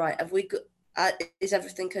and saying, right, have we got, is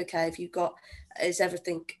everything okay? Is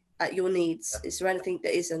everything at your needs? Is there anything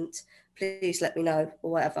that isn't? Please let me know,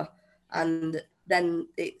 or whatever. And then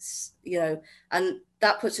it's, you know, and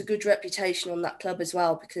that puts a good reputation on that club as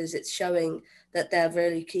well, because it's showing that they're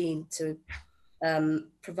really keen to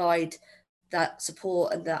provide that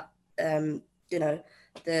support and that, you know,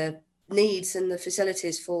 the needs and the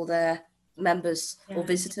facilities for their members or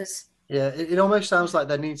visitors. Yeah, it almost sounds like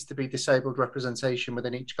there needs to be disabled representation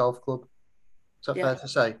within each golf club. Is that fair to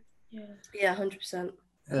say? Yeah, 100%.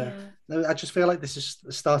 Yeah. No, I just feel like this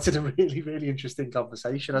has started a really, really interesting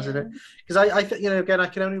conversation, hasn't it? Because I you know, again, I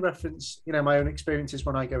can only reference, you know, my own experiences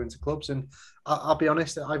when I go into clubs, and I'll be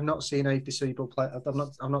honest, I've not seen a disabled player.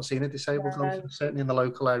 I've not seen a disabled golfer, certainly in the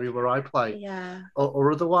local area where I play,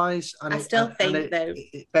 or otherwise. And I still think though,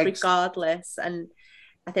 regardless, and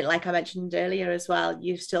I think, like I mentioned earlier as well,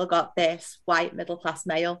 you've still got this white middle class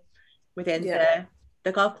male within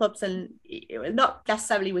the golf clubs, and not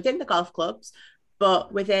necessarily within the golf clubs,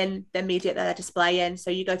 but within the media that they're displaying.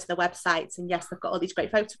 So you go to the websites, and yes, they've got all these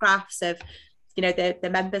great photographs of, you know, the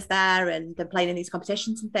members there and they're playing in these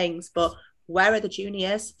competitions and things. But where are the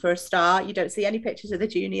juniors for a start? You don't see any pictures of the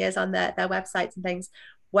juniors on their websites and things.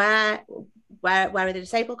 Where are the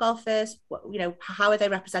disabled golfers? You know, how are they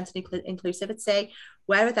representing inclusivity?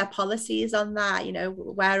 Where are their policies on that? You know,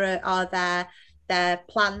 where are their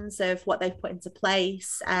plans of what they've put into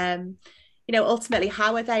place? You know, ultimately,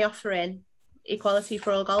 how are they offering equality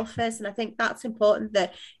for all golfers? And I think that's important,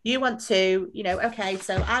 that you want to, you know, okay,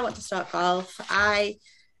 so I want to start golf. I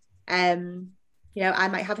you know, I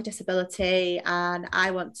might have a disability and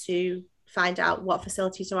I want to find out what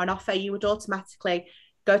facilities are on offer. You would automatically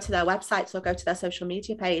go to their websites or go to their social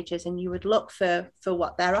media pages, and you would look for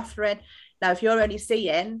what they're offering. Now, if you're only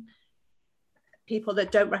seeing people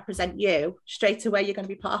that don't represent you, straight away you're going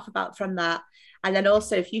to be put off about from that. And then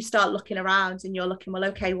also, if you start looking around and you're looking, well,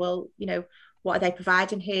 okay, well, you know, what are they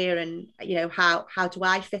providing here? And, you know, how do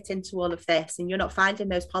I fit into all of this? And you're not finding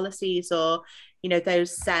those policies, or, you know,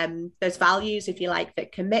 those values, if you like,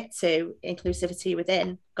 that commit to inclusivity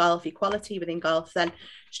within golf, equality within golf, then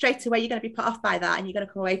straight away you're going to be put off by that, and you're going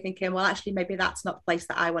to come away thinking, well, actually, maybe that's not the place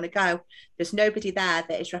that I want to go. There's nobody there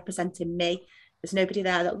that is representing me. There's nobody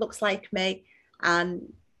there that looks like me, and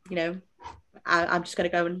you know, I'm just going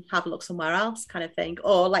to go and have a look somewhere else, kind of thing.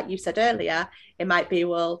 Or like you said earlier, it might be,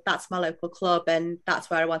 well, that's my local club and that's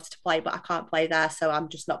where I wanted to play, but I can't play there, so I'm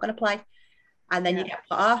just not going to play. And then you get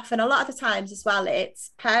put off. And a lot of the times as well,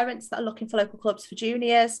 it's parents that are looking for local clubs for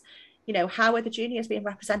juniors. You know, how are the juniors being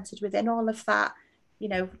represented within all of that? You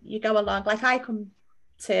know, you go along, like I come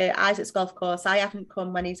to Isaac's golf course. I haven't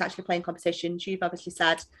come when he's actually playing competitions. You've obviously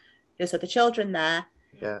said there's other children there.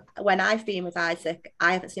 Yeah. When I've been with Isaac,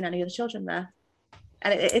 I haven't seen any other children there.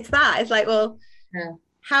 And it's that. It's like, well,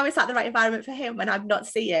 how is that the right environment for him when I'm not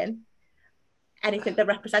seeing anything that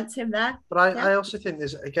represents him there? But I also think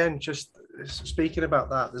there's, again, just speaking about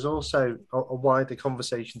that, there's also a wider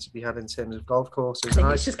conversation to be had in terms of golf courses. I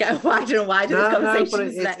think it's just getting wider and wider, this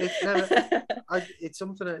conversation. It's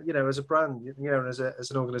something that, you know, as a brand, you know, and as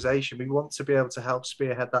an organisation, we want to be able to help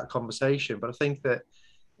spearhead that conversation. But I think that,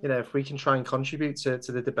 you know, if we can try and contribute to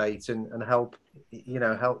the debate and help, you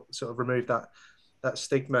know, help sort of remove that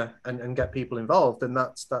stigma and get people involved, and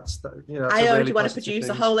that's you know, I already want to produce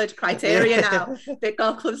a whole load of criteria now that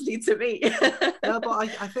golf clubs need to meet. No, but I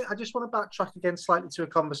think I just want to backtrack again slightly to a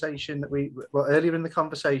conversation that earlier in the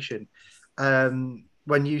conversation,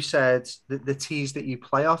 when you said the tees that you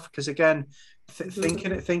play off, because again,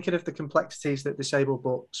 thinking of the complexities that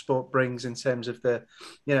disabled sport brings in terms of the,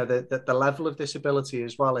 you know, the level of disability,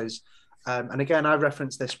 as well as and again, I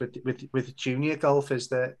reference this with junior golfers,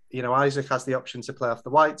 that, you know, Isaac has the option to play off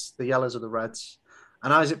the whites, the yellows, or the reds,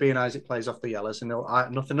 and Isaac plays off the yellows, and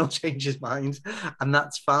nothing will change his mind, and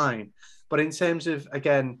that's fine. But in terms of,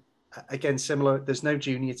 again similar, there's no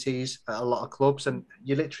junior tees at a lot of clubs, and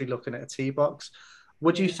you're literally looking at a tee box.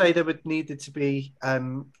 Would you say there would needed to be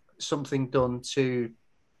something done to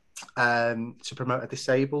promote a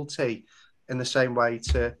disabled tee in the same way,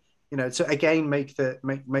 to, you know, to again make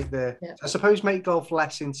I suppose make golf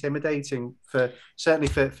less intimidating certainly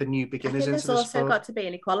for new beginners into the sport? There's also got to be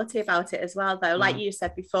an equality about it as well, though. Like you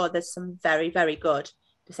said before, there's some very, very good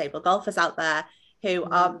disabled golfers out there who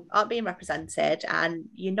aren't being represented, and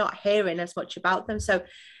you're not hearing as much about them. So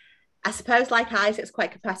I suppose, like Isaac's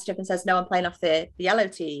quite competitive and says, no, I'm playing off the yellow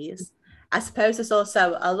tees. I suppose there's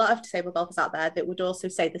also a lot of disabled golfers out there that would also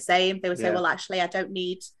say the same. They would say, well, actually, I don't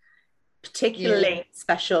need particularly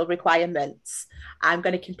special requirements. I'm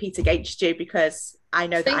going to compete against you because I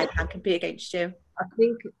know that I can compete against you. I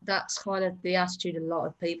think that's kind of the attitude a lot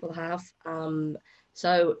of people have.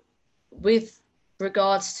 So with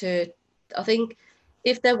regards to, I think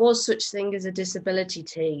if there was such thing as a disability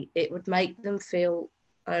tee, it would make them feel,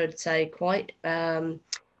 I would say, quite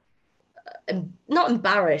not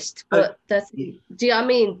embarrassed, but do you know what I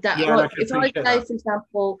mean? That if I say, for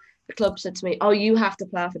example, the club said to me, "Oh, you have to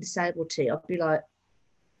play off a disabled tee," I'd be like,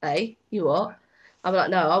 "Hey, you what?" I'm like,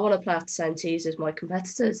 "No, I want to play off the same tees as my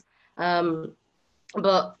competitors."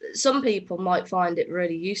 But some people might find it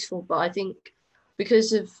really useful. But I think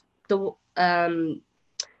because of the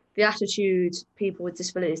attitude people with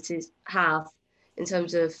disabilities have in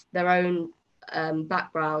terms of their own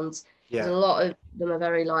backgrounds, a lot of them are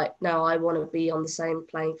very like, "No, I want to be on the same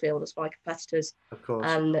playing field as my competitors." Of course.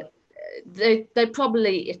 And they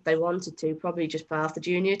probably, if they wanted to, probably just play off the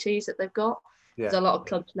junior tees that they've got. Because a lot of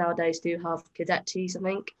clubs nowadays do have cadet tees, I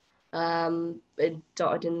think,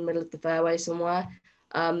 dotted in the middle of the fairway somewhere.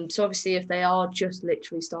 So obviously, if they are just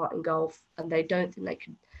literally starting golf and they don't think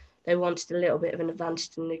they wanted a little bit of an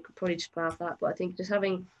advantage, and they could probably just play off that. But I think just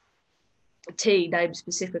having a tee named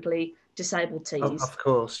specifically disabled tees, of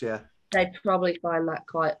course, they'd probably find that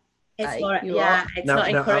quite. It's more, it's not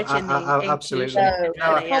encouraging the absolutely.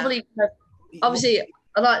 Probably, obviously,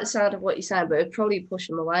 I like the sound of what you're saying, but it'd probably push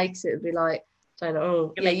them away, because it would be like saying,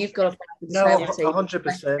 "Oh, yeah, you've got to play the disabled tee."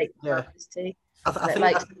 100%. Yeah.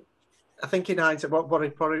 I think in hindsight, what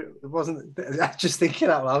it probably wasn't, just thinking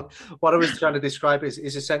out loud, what I was trying to describe is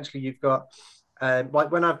essentially you've got,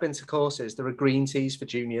 like when I've been to courses, there are green tees for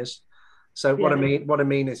juniors. So what I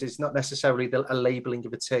mean is it's not necessarily a labelling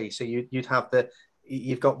of a tee. So you'd have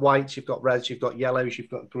you've got whites, you've got reds, you've got yellows, you've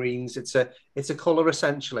got greens. It's a colour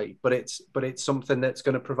essentially, but it's something that's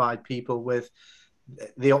going to provide people with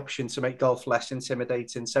the option to make golf less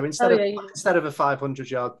intimidating. So instead of a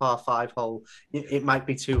 500-yard par 5 hole, it might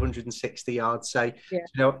be 260 yards. Say, do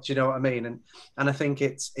you know what I mean? And I think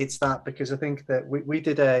it's that, because I think that we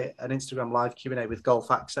did an Instagram live Q&A with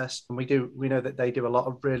Golf Access, and we know that they do a lot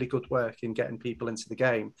of really good work in getting people into the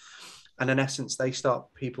game. and in essence, they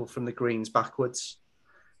start people from the greens backwards.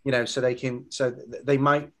 You know, so they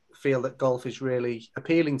might feel that golf is really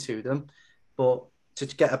appealing to them, but to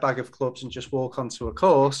get a bag of clubs and just walk onto a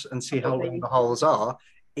course and see how long the holes are,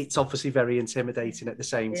 it's obviously very intimidating at the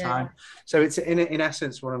same time. So it's in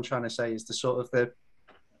essence, what I'm trying to say is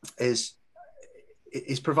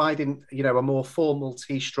is providing, you know, a more formal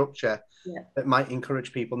tee structure that might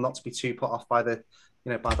encourage people not to be too put off by the,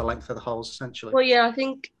 you know, by the length of the holes, essentially. Well, yeah, I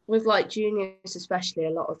think with like juniors especially, a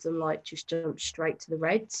lot of them like just jump straight to the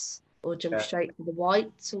reds or jump straight to the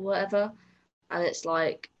whites or whatever, and it's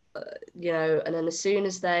like, you know, and then as soon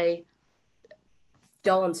as they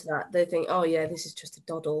go onto that, they think, oh yeah, this is just a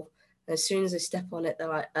doddle. And as soon as they step on it, they're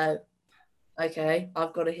like, oh, okay,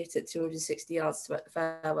 I've got to hit it 260 yards to make the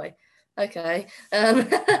fairway. Okay.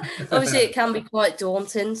 Obviously, it can be quite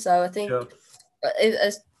daunting. So I think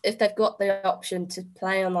if they've got the option to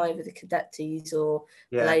play on either the cadet tees or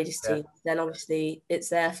the ladies tees, then obviously it's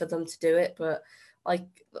there for them to do it. But like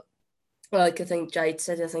I think Jade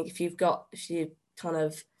said, I think if you kind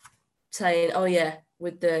of saying, oh yeah,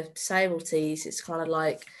 with the disabled tees, it's kind of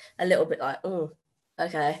like a little bit like, oh,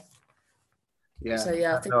 okay. Yeah. So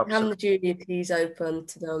yeah, I think having the junior tees open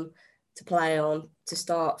to them to play on, to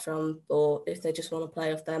start from, or if they just want to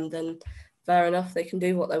play off them, then fair enough, they can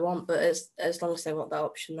do what they want, but as long as they want that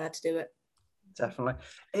option there to do it. Definitely.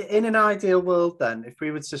 In an ideal world, then, if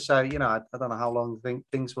we were to say, you know, I don't know how long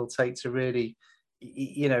things will take to really,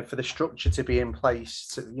 you know, for the structure to be in place,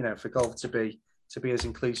 to, you know, for golf to be as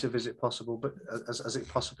inclusive as it possible, but as it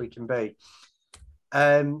possibly can be.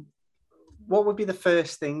 What would be the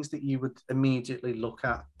first things that you would immediately look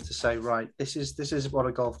at to say, right, this is what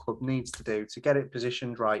a golf club needs to do to get it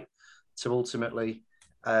positioned right, to ultimately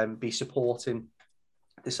be supporting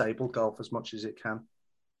disabled golf as much as it can?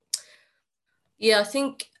 Yeah, I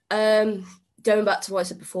think going back to what I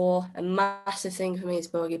said before, a massive thing for me is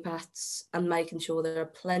buggy paths and making sure there are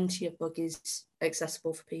plenty of buggies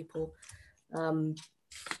accessible for people.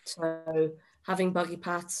 So having buggy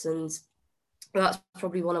paths, and that's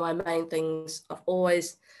probably one of my main things.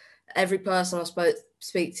 Every person I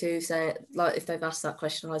speak to say, like, if they've asked that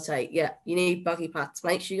question, I say, yeah, you need buggy paths.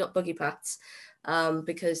 Make sure you got buggy paths,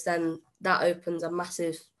 because then that opens a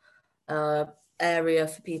massive area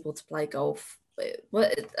for people to play golf.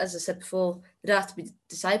 But as I said before, they don't have to be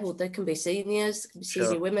disabled. They can be seniors, they can be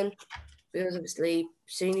senior women, because obviously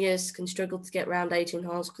seniors can struggle to get around 18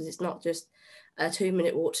 holes because it's not just a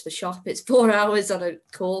 2-minute walk to the shop, it's 4 hours on a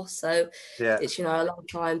course, so it's, you know, a long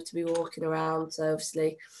time to be walking around. So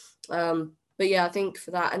obviously but yeah, I think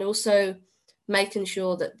for that, and also making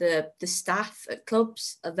sure that the staff at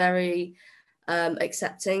clubs are very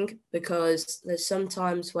accepting, because there's some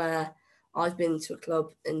times where I've been to a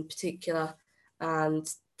club in particular and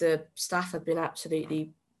the staff have been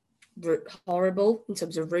absolutely horrible in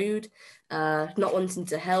terms of rude, not wanting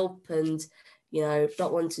to help, and, you know,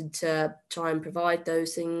 not wanting to try and provide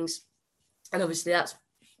those things. And obviously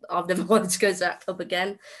I've never wanted to go to that club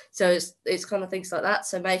again. So it's kind of things like that.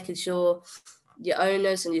 So making sure your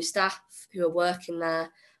owners and your staff who are working there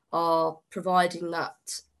are providing that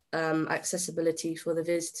accessibility for the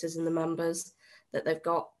visitors and the members that they've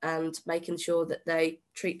got, and making sure that they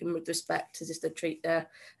treat them with respect as if they treat a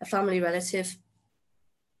family relative.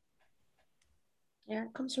 Yeah,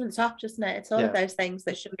 it comes from the top, doesn't it? It's all of those things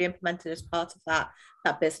that should be implemented as part of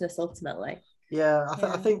that business ultimately. Yeah,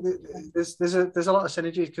 I think that there's a lot of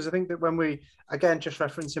synergies, because I think that when we, again, just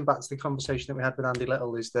referencing back to the conversation that we had with Andy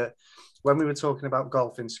Little, is that when we were talking about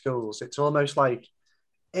golf in schools, it's almost like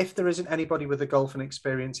if there isn't anybody with a golfing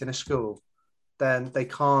experience in a school, then they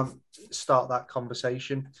can't start that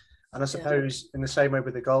conversation. And I suppose in the same way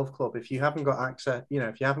with the golf club, if you haven't got access, you know,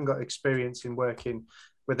 if you haven't got experience in working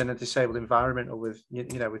within a disabled environment or with, you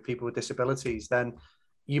know, with people with disabilities, then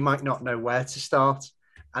you might not know where to start.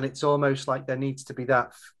 And it's almost like there needs to be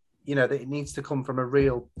that, you know, that it needs to come from a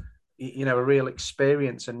real, you know, a real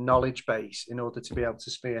experience and knowledge base in order to be able to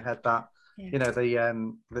spearhead that, you know,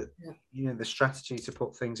 you know, the strategy to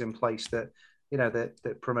put things in place that, you know,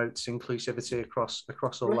 that promotes inclusivity across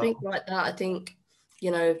all levels. I think like that, I think,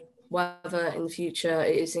 you know, whether in the future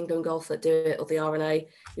it is England Golf that do it or the RNA,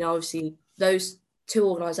 you know, obviously those two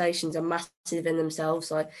organisations are massive in themselves.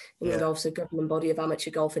 Like England Golf's a governing body of amateur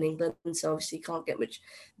golf in England, so obviously you can't get much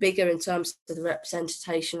bigger in terms of the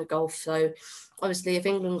representation of golf. So obviously if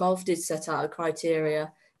England Golf did set out a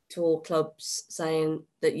criteria to all clubs saying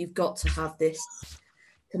that you've got to have this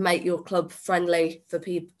to make your club friendly for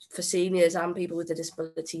people, for seniors and people with a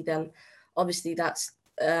disability, then obviously that's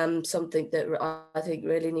something that I think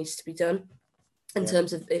really needs to be done in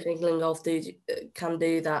terms of if England Golf can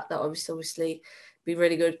do that. That obviously be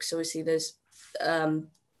really good, because obviously there's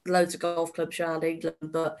loads of golf clubs around England,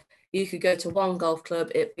 but you could go to one golf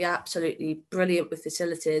club, it'd be absolutely brilliant with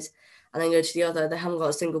facilities, and then go to the other, they haven't got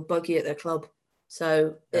a single buggy at their club.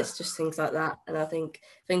 So it's just things like that. And I think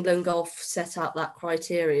if England Golf set out that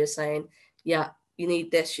criteria saying, yeah, you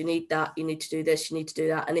need this, you need that, you need to do this, you need to do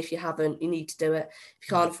that. And if you haven't, you need to do it. If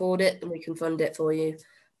you can't afford it, then we can fund it for you.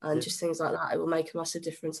 And just things like that, it will make a massive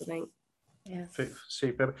difference, I think. Yeah.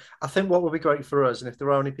 Super. I think what would be great for us, and if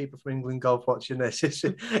there are any people from England Golf watching this, is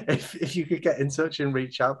if you could get in touch and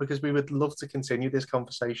reach out, because we would love to continue this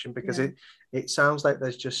conversation, because it sounds like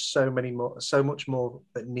there's just so much more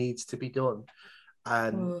that needs to be done.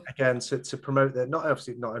 And again, to promote that, not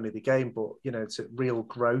only the game, but to real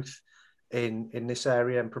growth in this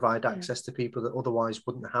area, and provide access to people that otherwise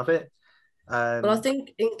wouldn't have it. But I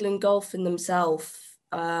think England Golf in themselves,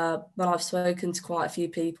 when I've spoken to quite a few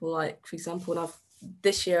people, like for example,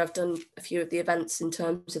 this year I've done a few of the events in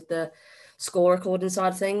terms of the score recording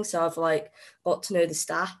side of things. So I've got to know the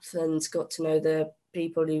staff and got to know the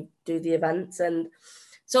people who do the events, and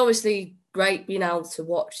it's obviously great being able to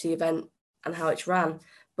watch the event and how it's ran.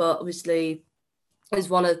 But obviously, there's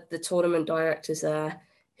one of the tournament directors there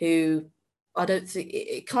who I don't think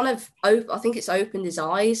I think it's opened his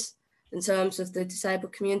eyes in terms of the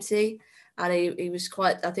disabled community. And he was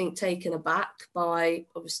quite, I think, taken aback by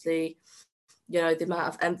obviously, the amount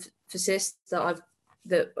of emphasis that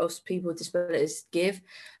us people with disabilities give.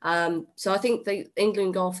 So I think the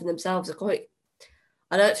England Golf in themselves are quite,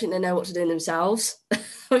 I don't think they know what to do themselves,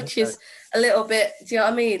 which is a little bit, do you know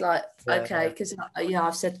what I mean? Like, because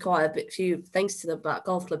I've said quite a few things to them about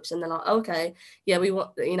golf clubs, and they're like, okay, yeah, we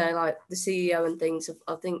want, like the CEO and things.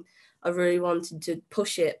 I think I really wanted to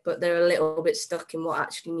push it, but they're a little bit stuck in what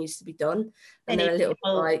actually needs to be done, and they're a little bit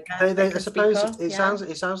like. I suppose it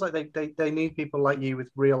sounds like they need people like you with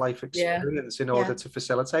real life experience in order to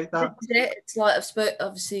facilitate that. It's like I've spoke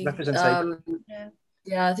obviously. Representation.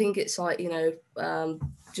 Yeah, I think it's like,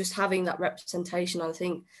 just having that representation. I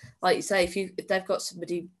think, like you say, if they've got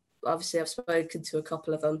somebody, obviously I've spoken to a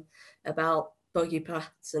couple of them about buggy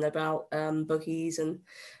paths and about buggies and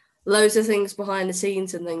loads of things behind the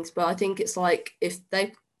scenes and things. But I think it's like if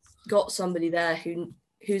they've got somebody there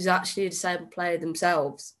who's actually a disabled player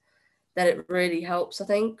themselves, then it really helps, I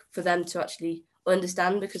think, for them to actually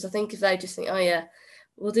understand. Because I think if they just think, oh yeah,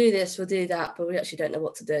 we'll do this, we'll do that, but we actually don't know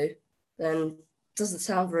what to do, then doesn't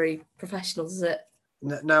sound very professional, does it?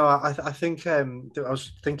 No, I think I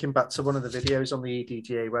was thinking back to one of the videos on the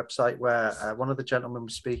EDGA website where one of the gentlemen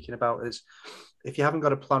was speaking about is if you haven't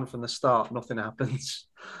got a plan from the start, nothing happens.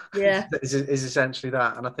 Yeah, is essentially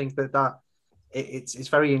that. And I think that it's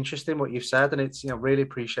very interesting what you've said, and it's really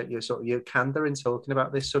appreciate your candor in talking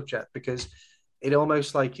about this subject, because it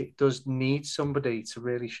almost like it does need somebody to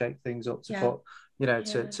really shake things up to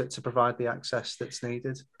put to provide the access that's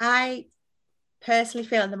needed. I personally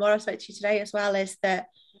feel, and the more I've spoken to you today as well, is that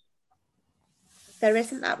there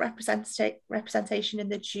isn't that representation in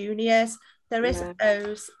the juniors. There isn't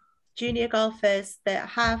those junior golfers that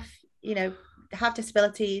have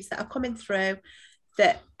disabilities that are coming through,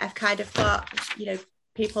 that have kind of got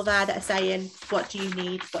people there that are saying, what do you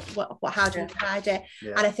need, what how do you provide it?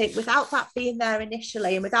 And I think without that being there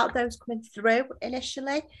initially, and without those coming through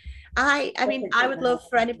initially, I mean I would love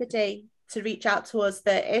for anybody to reach out to us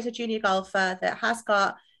that is a junior golfer that has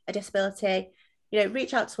got a disability.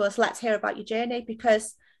 Reach out to us, let's hear about your journey,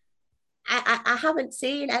 because I haven't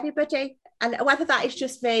seen anybody, and whether that is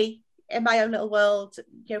just me in my own little world,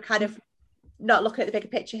 kind of not looking at the bigger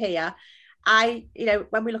picture here,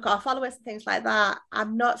 when we look at our followers and things like that,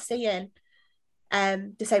 I'm not seeing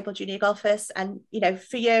disabled junior golfers. And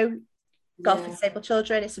for you, golf for disabled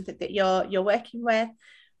children is something that you're working with.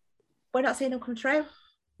 We're not seeing them come through.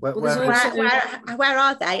 Where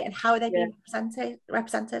are they, and how are they being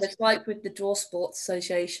represented? It's like with the Draw Sports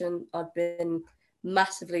Association, I've been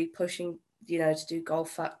massively pushing, to do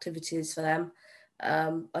golf activities for them.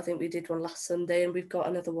 I think we did one last Sunday, and we've got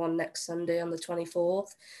another one next Sunday on the 24th,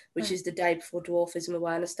 which is the day before Dwarfism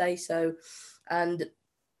Awareness Day. So, and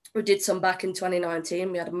we did some back in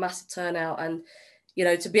 2019. We had a massive turnout, and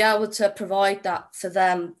to be able to provide that for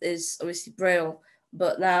them is obviously brilliant.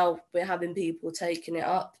 But now we're having people taking it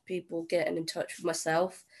up, people getting in touch with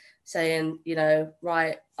myself, saying,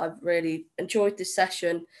 right, I've really enjoyed this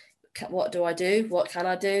session. What do I do? What can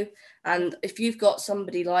I do? And if you've got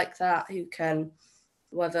somebody like that who can,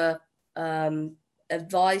 whether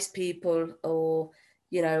advise people or,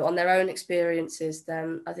 on their own experiences,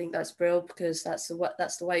 then I think that's brilliant, because that's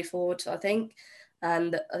the way forward, I think.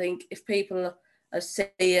 And I think if people are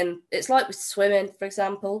seeing, it's like with swimming, for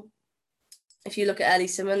example. If you look at Ellie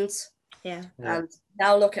Simmons, Yeah. And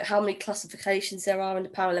now look at how many classifications there are in the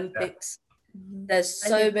Paralympics. There's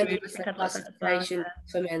so many different classifications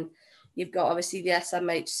coming. You've got obviously the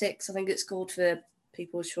SMH6, I think it's called, for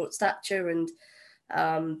people with short stature, and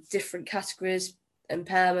different categories,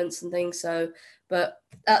 impairments and things. So, but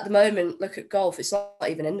at the moment, look at golf, it's not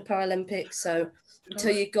even in the Paralympics. So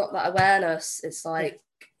until you've got that awareness, it's like,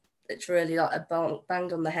 it's really like a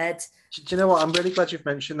bang on the head. Do you know what? I'm really glad you've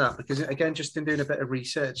mentioned that, because again, just in doing a bit of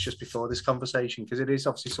research just before this conversation, because it is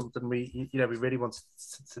obviously something we really want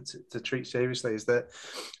to treat seriously, is that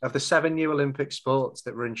of the 7 new Olympic sports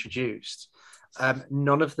that were introduced,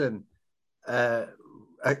 none of them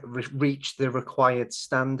reached the required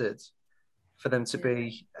standard for them to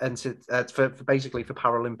be entered for basically for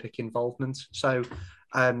Paralympic involvement. So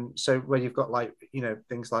where you've got like,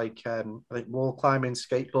 things like I think wall climbing,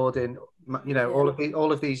 skateboarding,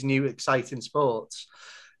 all of these new exciting sports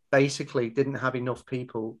basically didn't have enough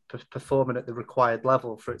people performing at the required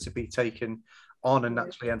level for it to be taken on and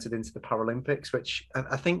actually entered into the Paralympics, which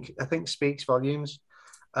I think speaks volumes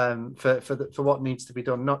for what needs to be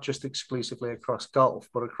done, not just exclusively across golf,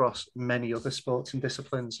 but across many other sports and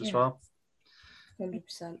disciplines as well.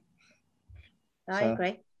 100%. I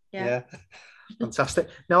agree. Yeah. Fantastic.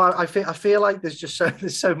 No, I feel like there's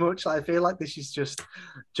so much. I feel like this is just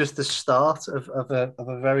the start of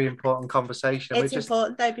a very important conversation. It's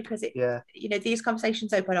important though, because these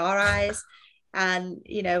conversations open our eyes, and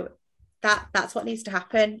that's what needs to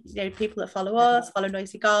happen. People that follow us, follow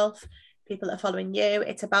Noisy Golf, people that are following you,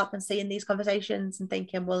 it's about them seeing these conversations and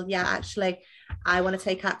thinking, well, yeah, actually I want to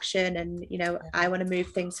take action, and I want to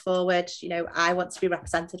move things forward. I want to be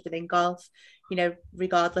represented within golf,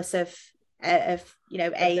 regardless of age,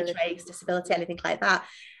 race, disability, anything like that.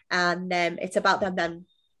 And it's about them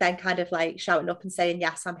then kind of like shouting up and saying,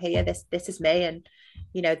 yes, I'm here, this is me, and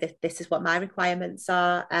this is what my requirements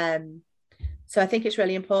are. So I think it's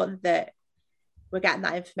really important that we're getting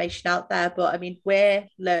that information out there. But I mean, we're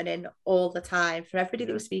learning all the time from everybody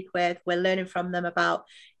that we speak with. We're learning from them about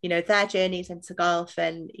their journeys into golf,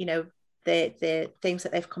 and the things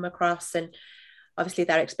that they've come across, and obviously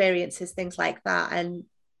their experiences, things like that. And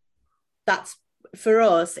that's, for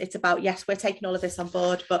us, it's about, yes, we're taking all of this on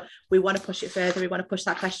board, but we want to push it further. We want to push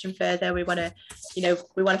that question further. We want to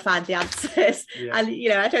find the answers. And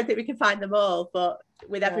I don't think we can find them all, but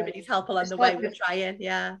with everybody's help along the way, we're trying.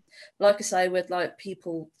 Like I say, with like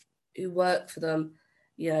people who work for them,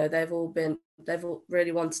 they've all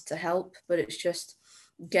really wanted to help, but it's just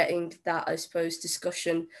getting that, I suppose,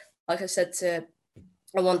 discussion. Like I said,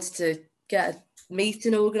 I wanted to get a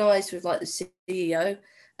meeting organised with like the CEO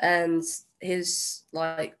and his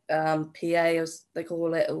like PA, as they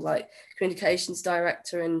call it, or like communications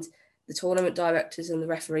director, and the tournament directors and the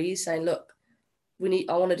referees, saying, look,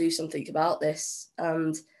 I want to do something about this,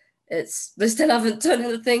 and they still haven't done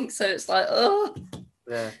anything. So it's like,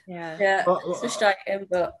 it's frustrating,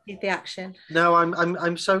 but need the action. No,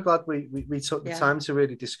 I'm so glad we took the time to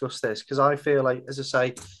really discuss this, because I feel like, as I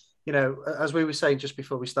say, as we were saying just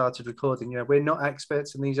before we started recording, we're not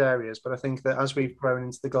experts in these areas, but I think that as we've grown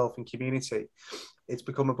into the golfing community, it's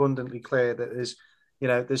become abundantly clear that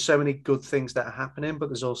there's so many good things that are happening, but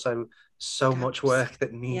there's also so much work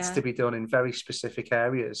that needs to be done in very specific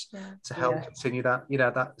areas to help continue that,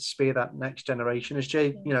 that spear that next generation. As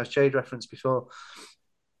Jade referenced before,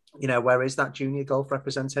 where is that junior golf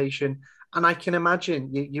representation? And I can imagine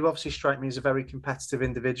you obviously strike me as a very competitive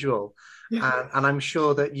individual, and I'm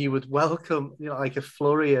sure that you would welcome like a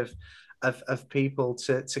flurry of people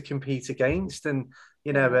to compete against, and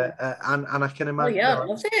and I can imagine.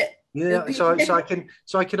 That's it.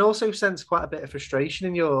 So I can also sense quite a bit of frustration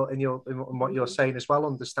in what you're saying as well,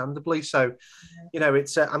 understandably. So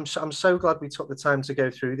it's I'm so glad we took the time to go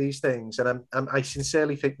through these things, and I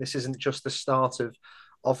sincerely think this isn't just the start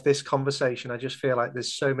of this conversation. I just feel like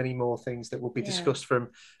there's so many more things that will be discussed from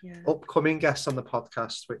upcoming guests on the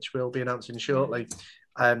podcast, which we'll be announcing shortly,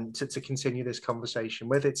 to continue this conversation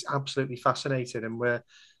with. It's absolutely fascinating, and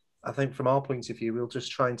I think from our point of view, we'll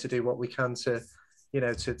just trying to do what we can to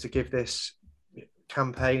give this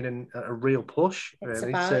campaign a real push. It's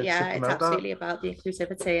really, about, it's absolutely about the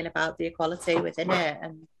inclusivity and about the equality within it.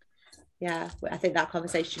 And I think that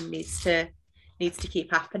conversation needs to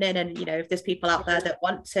keep happening. And if there's people out there that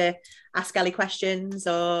want to ask Ellie questions,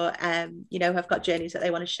 or have got journeys that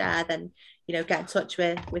they want to share, then get in touch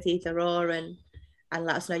with either or, and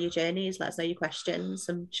let us know your journeys, let us know your questions.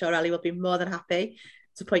 I'm sure Ellie will be more than happy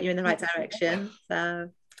to point you in the right direction. So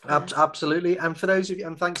absolutely. And for those of you,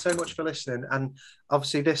 and thanks so much for listening. And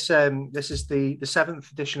obviously this is the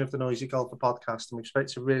 7th edition of the Noisy Golfer podcast, and we've spoken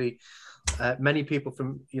to really many people,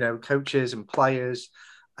 from coaches and players,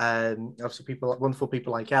 Obviously wonderful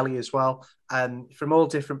people like Ellie as well, from all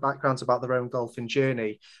different backgrounds about their own golfing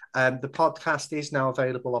journey. The podcast is now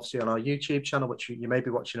available obviously on our YouTube channel, which you may be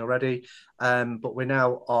watching already, but we're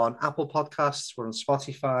now on Apple Podcasts, we're on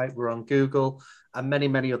Spotify, we're on Google, and many,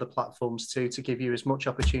 many other platforms too, to give you as much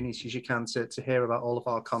opportunity as you can to hear about all of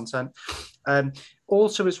our content.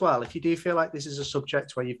 Also as well, if you do feel like this is a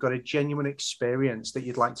subject where you've got a genuine experience that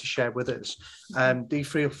you'd like to share with us, do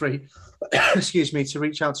feel free, excuse me, to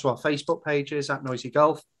reach out to our Facebook pages at Noisy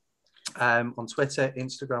Golf, on Twitter,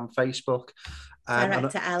 Instagram, Facebook,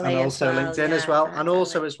 direct to Ellie, and also as well. LinkedIn as well. And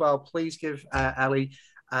also as well, please give Ellie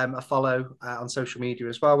a follow on social media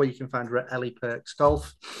as well, where you can find her at Ellie Perks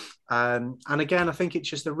Golf. And again, I think it's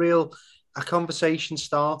just a conversation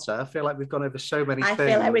starter. I feel like we've gone over so many things. I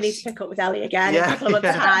feel like we need to pick up with Ellie again in a couple of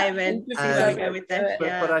months' time and see where we go with this.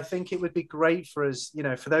 But I think it would be great for us,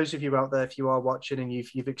 for those of you out there, if you are watching and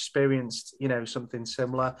you've experienced, something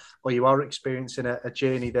similar, or you are experiencing a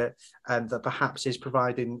journey that perhaps is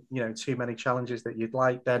providing, too many challenges that you'd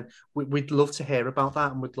like, then we'd love to hear about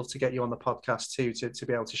that, and we'd love to get you on the podcast too, to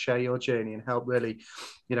be able to share your journey and help really,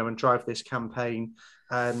 and drive this campaign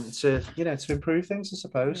to improve things, I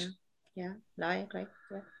suppose. Yeah, no, I agree.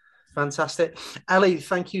 Yeah. Fantastic. Ellie,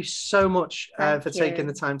 thank you so much for taking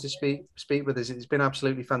the time to speak with us. It's been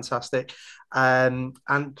absolutely fantastic. And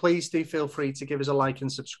please do feel free to give us a like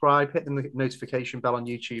and subscribe, hit the notification bell on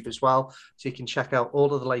YouTube as well, so you can check out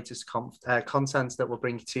all of the latest content that we'll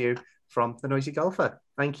bring to you from The Noisy Golfer.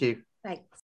 Thank you. Thanks.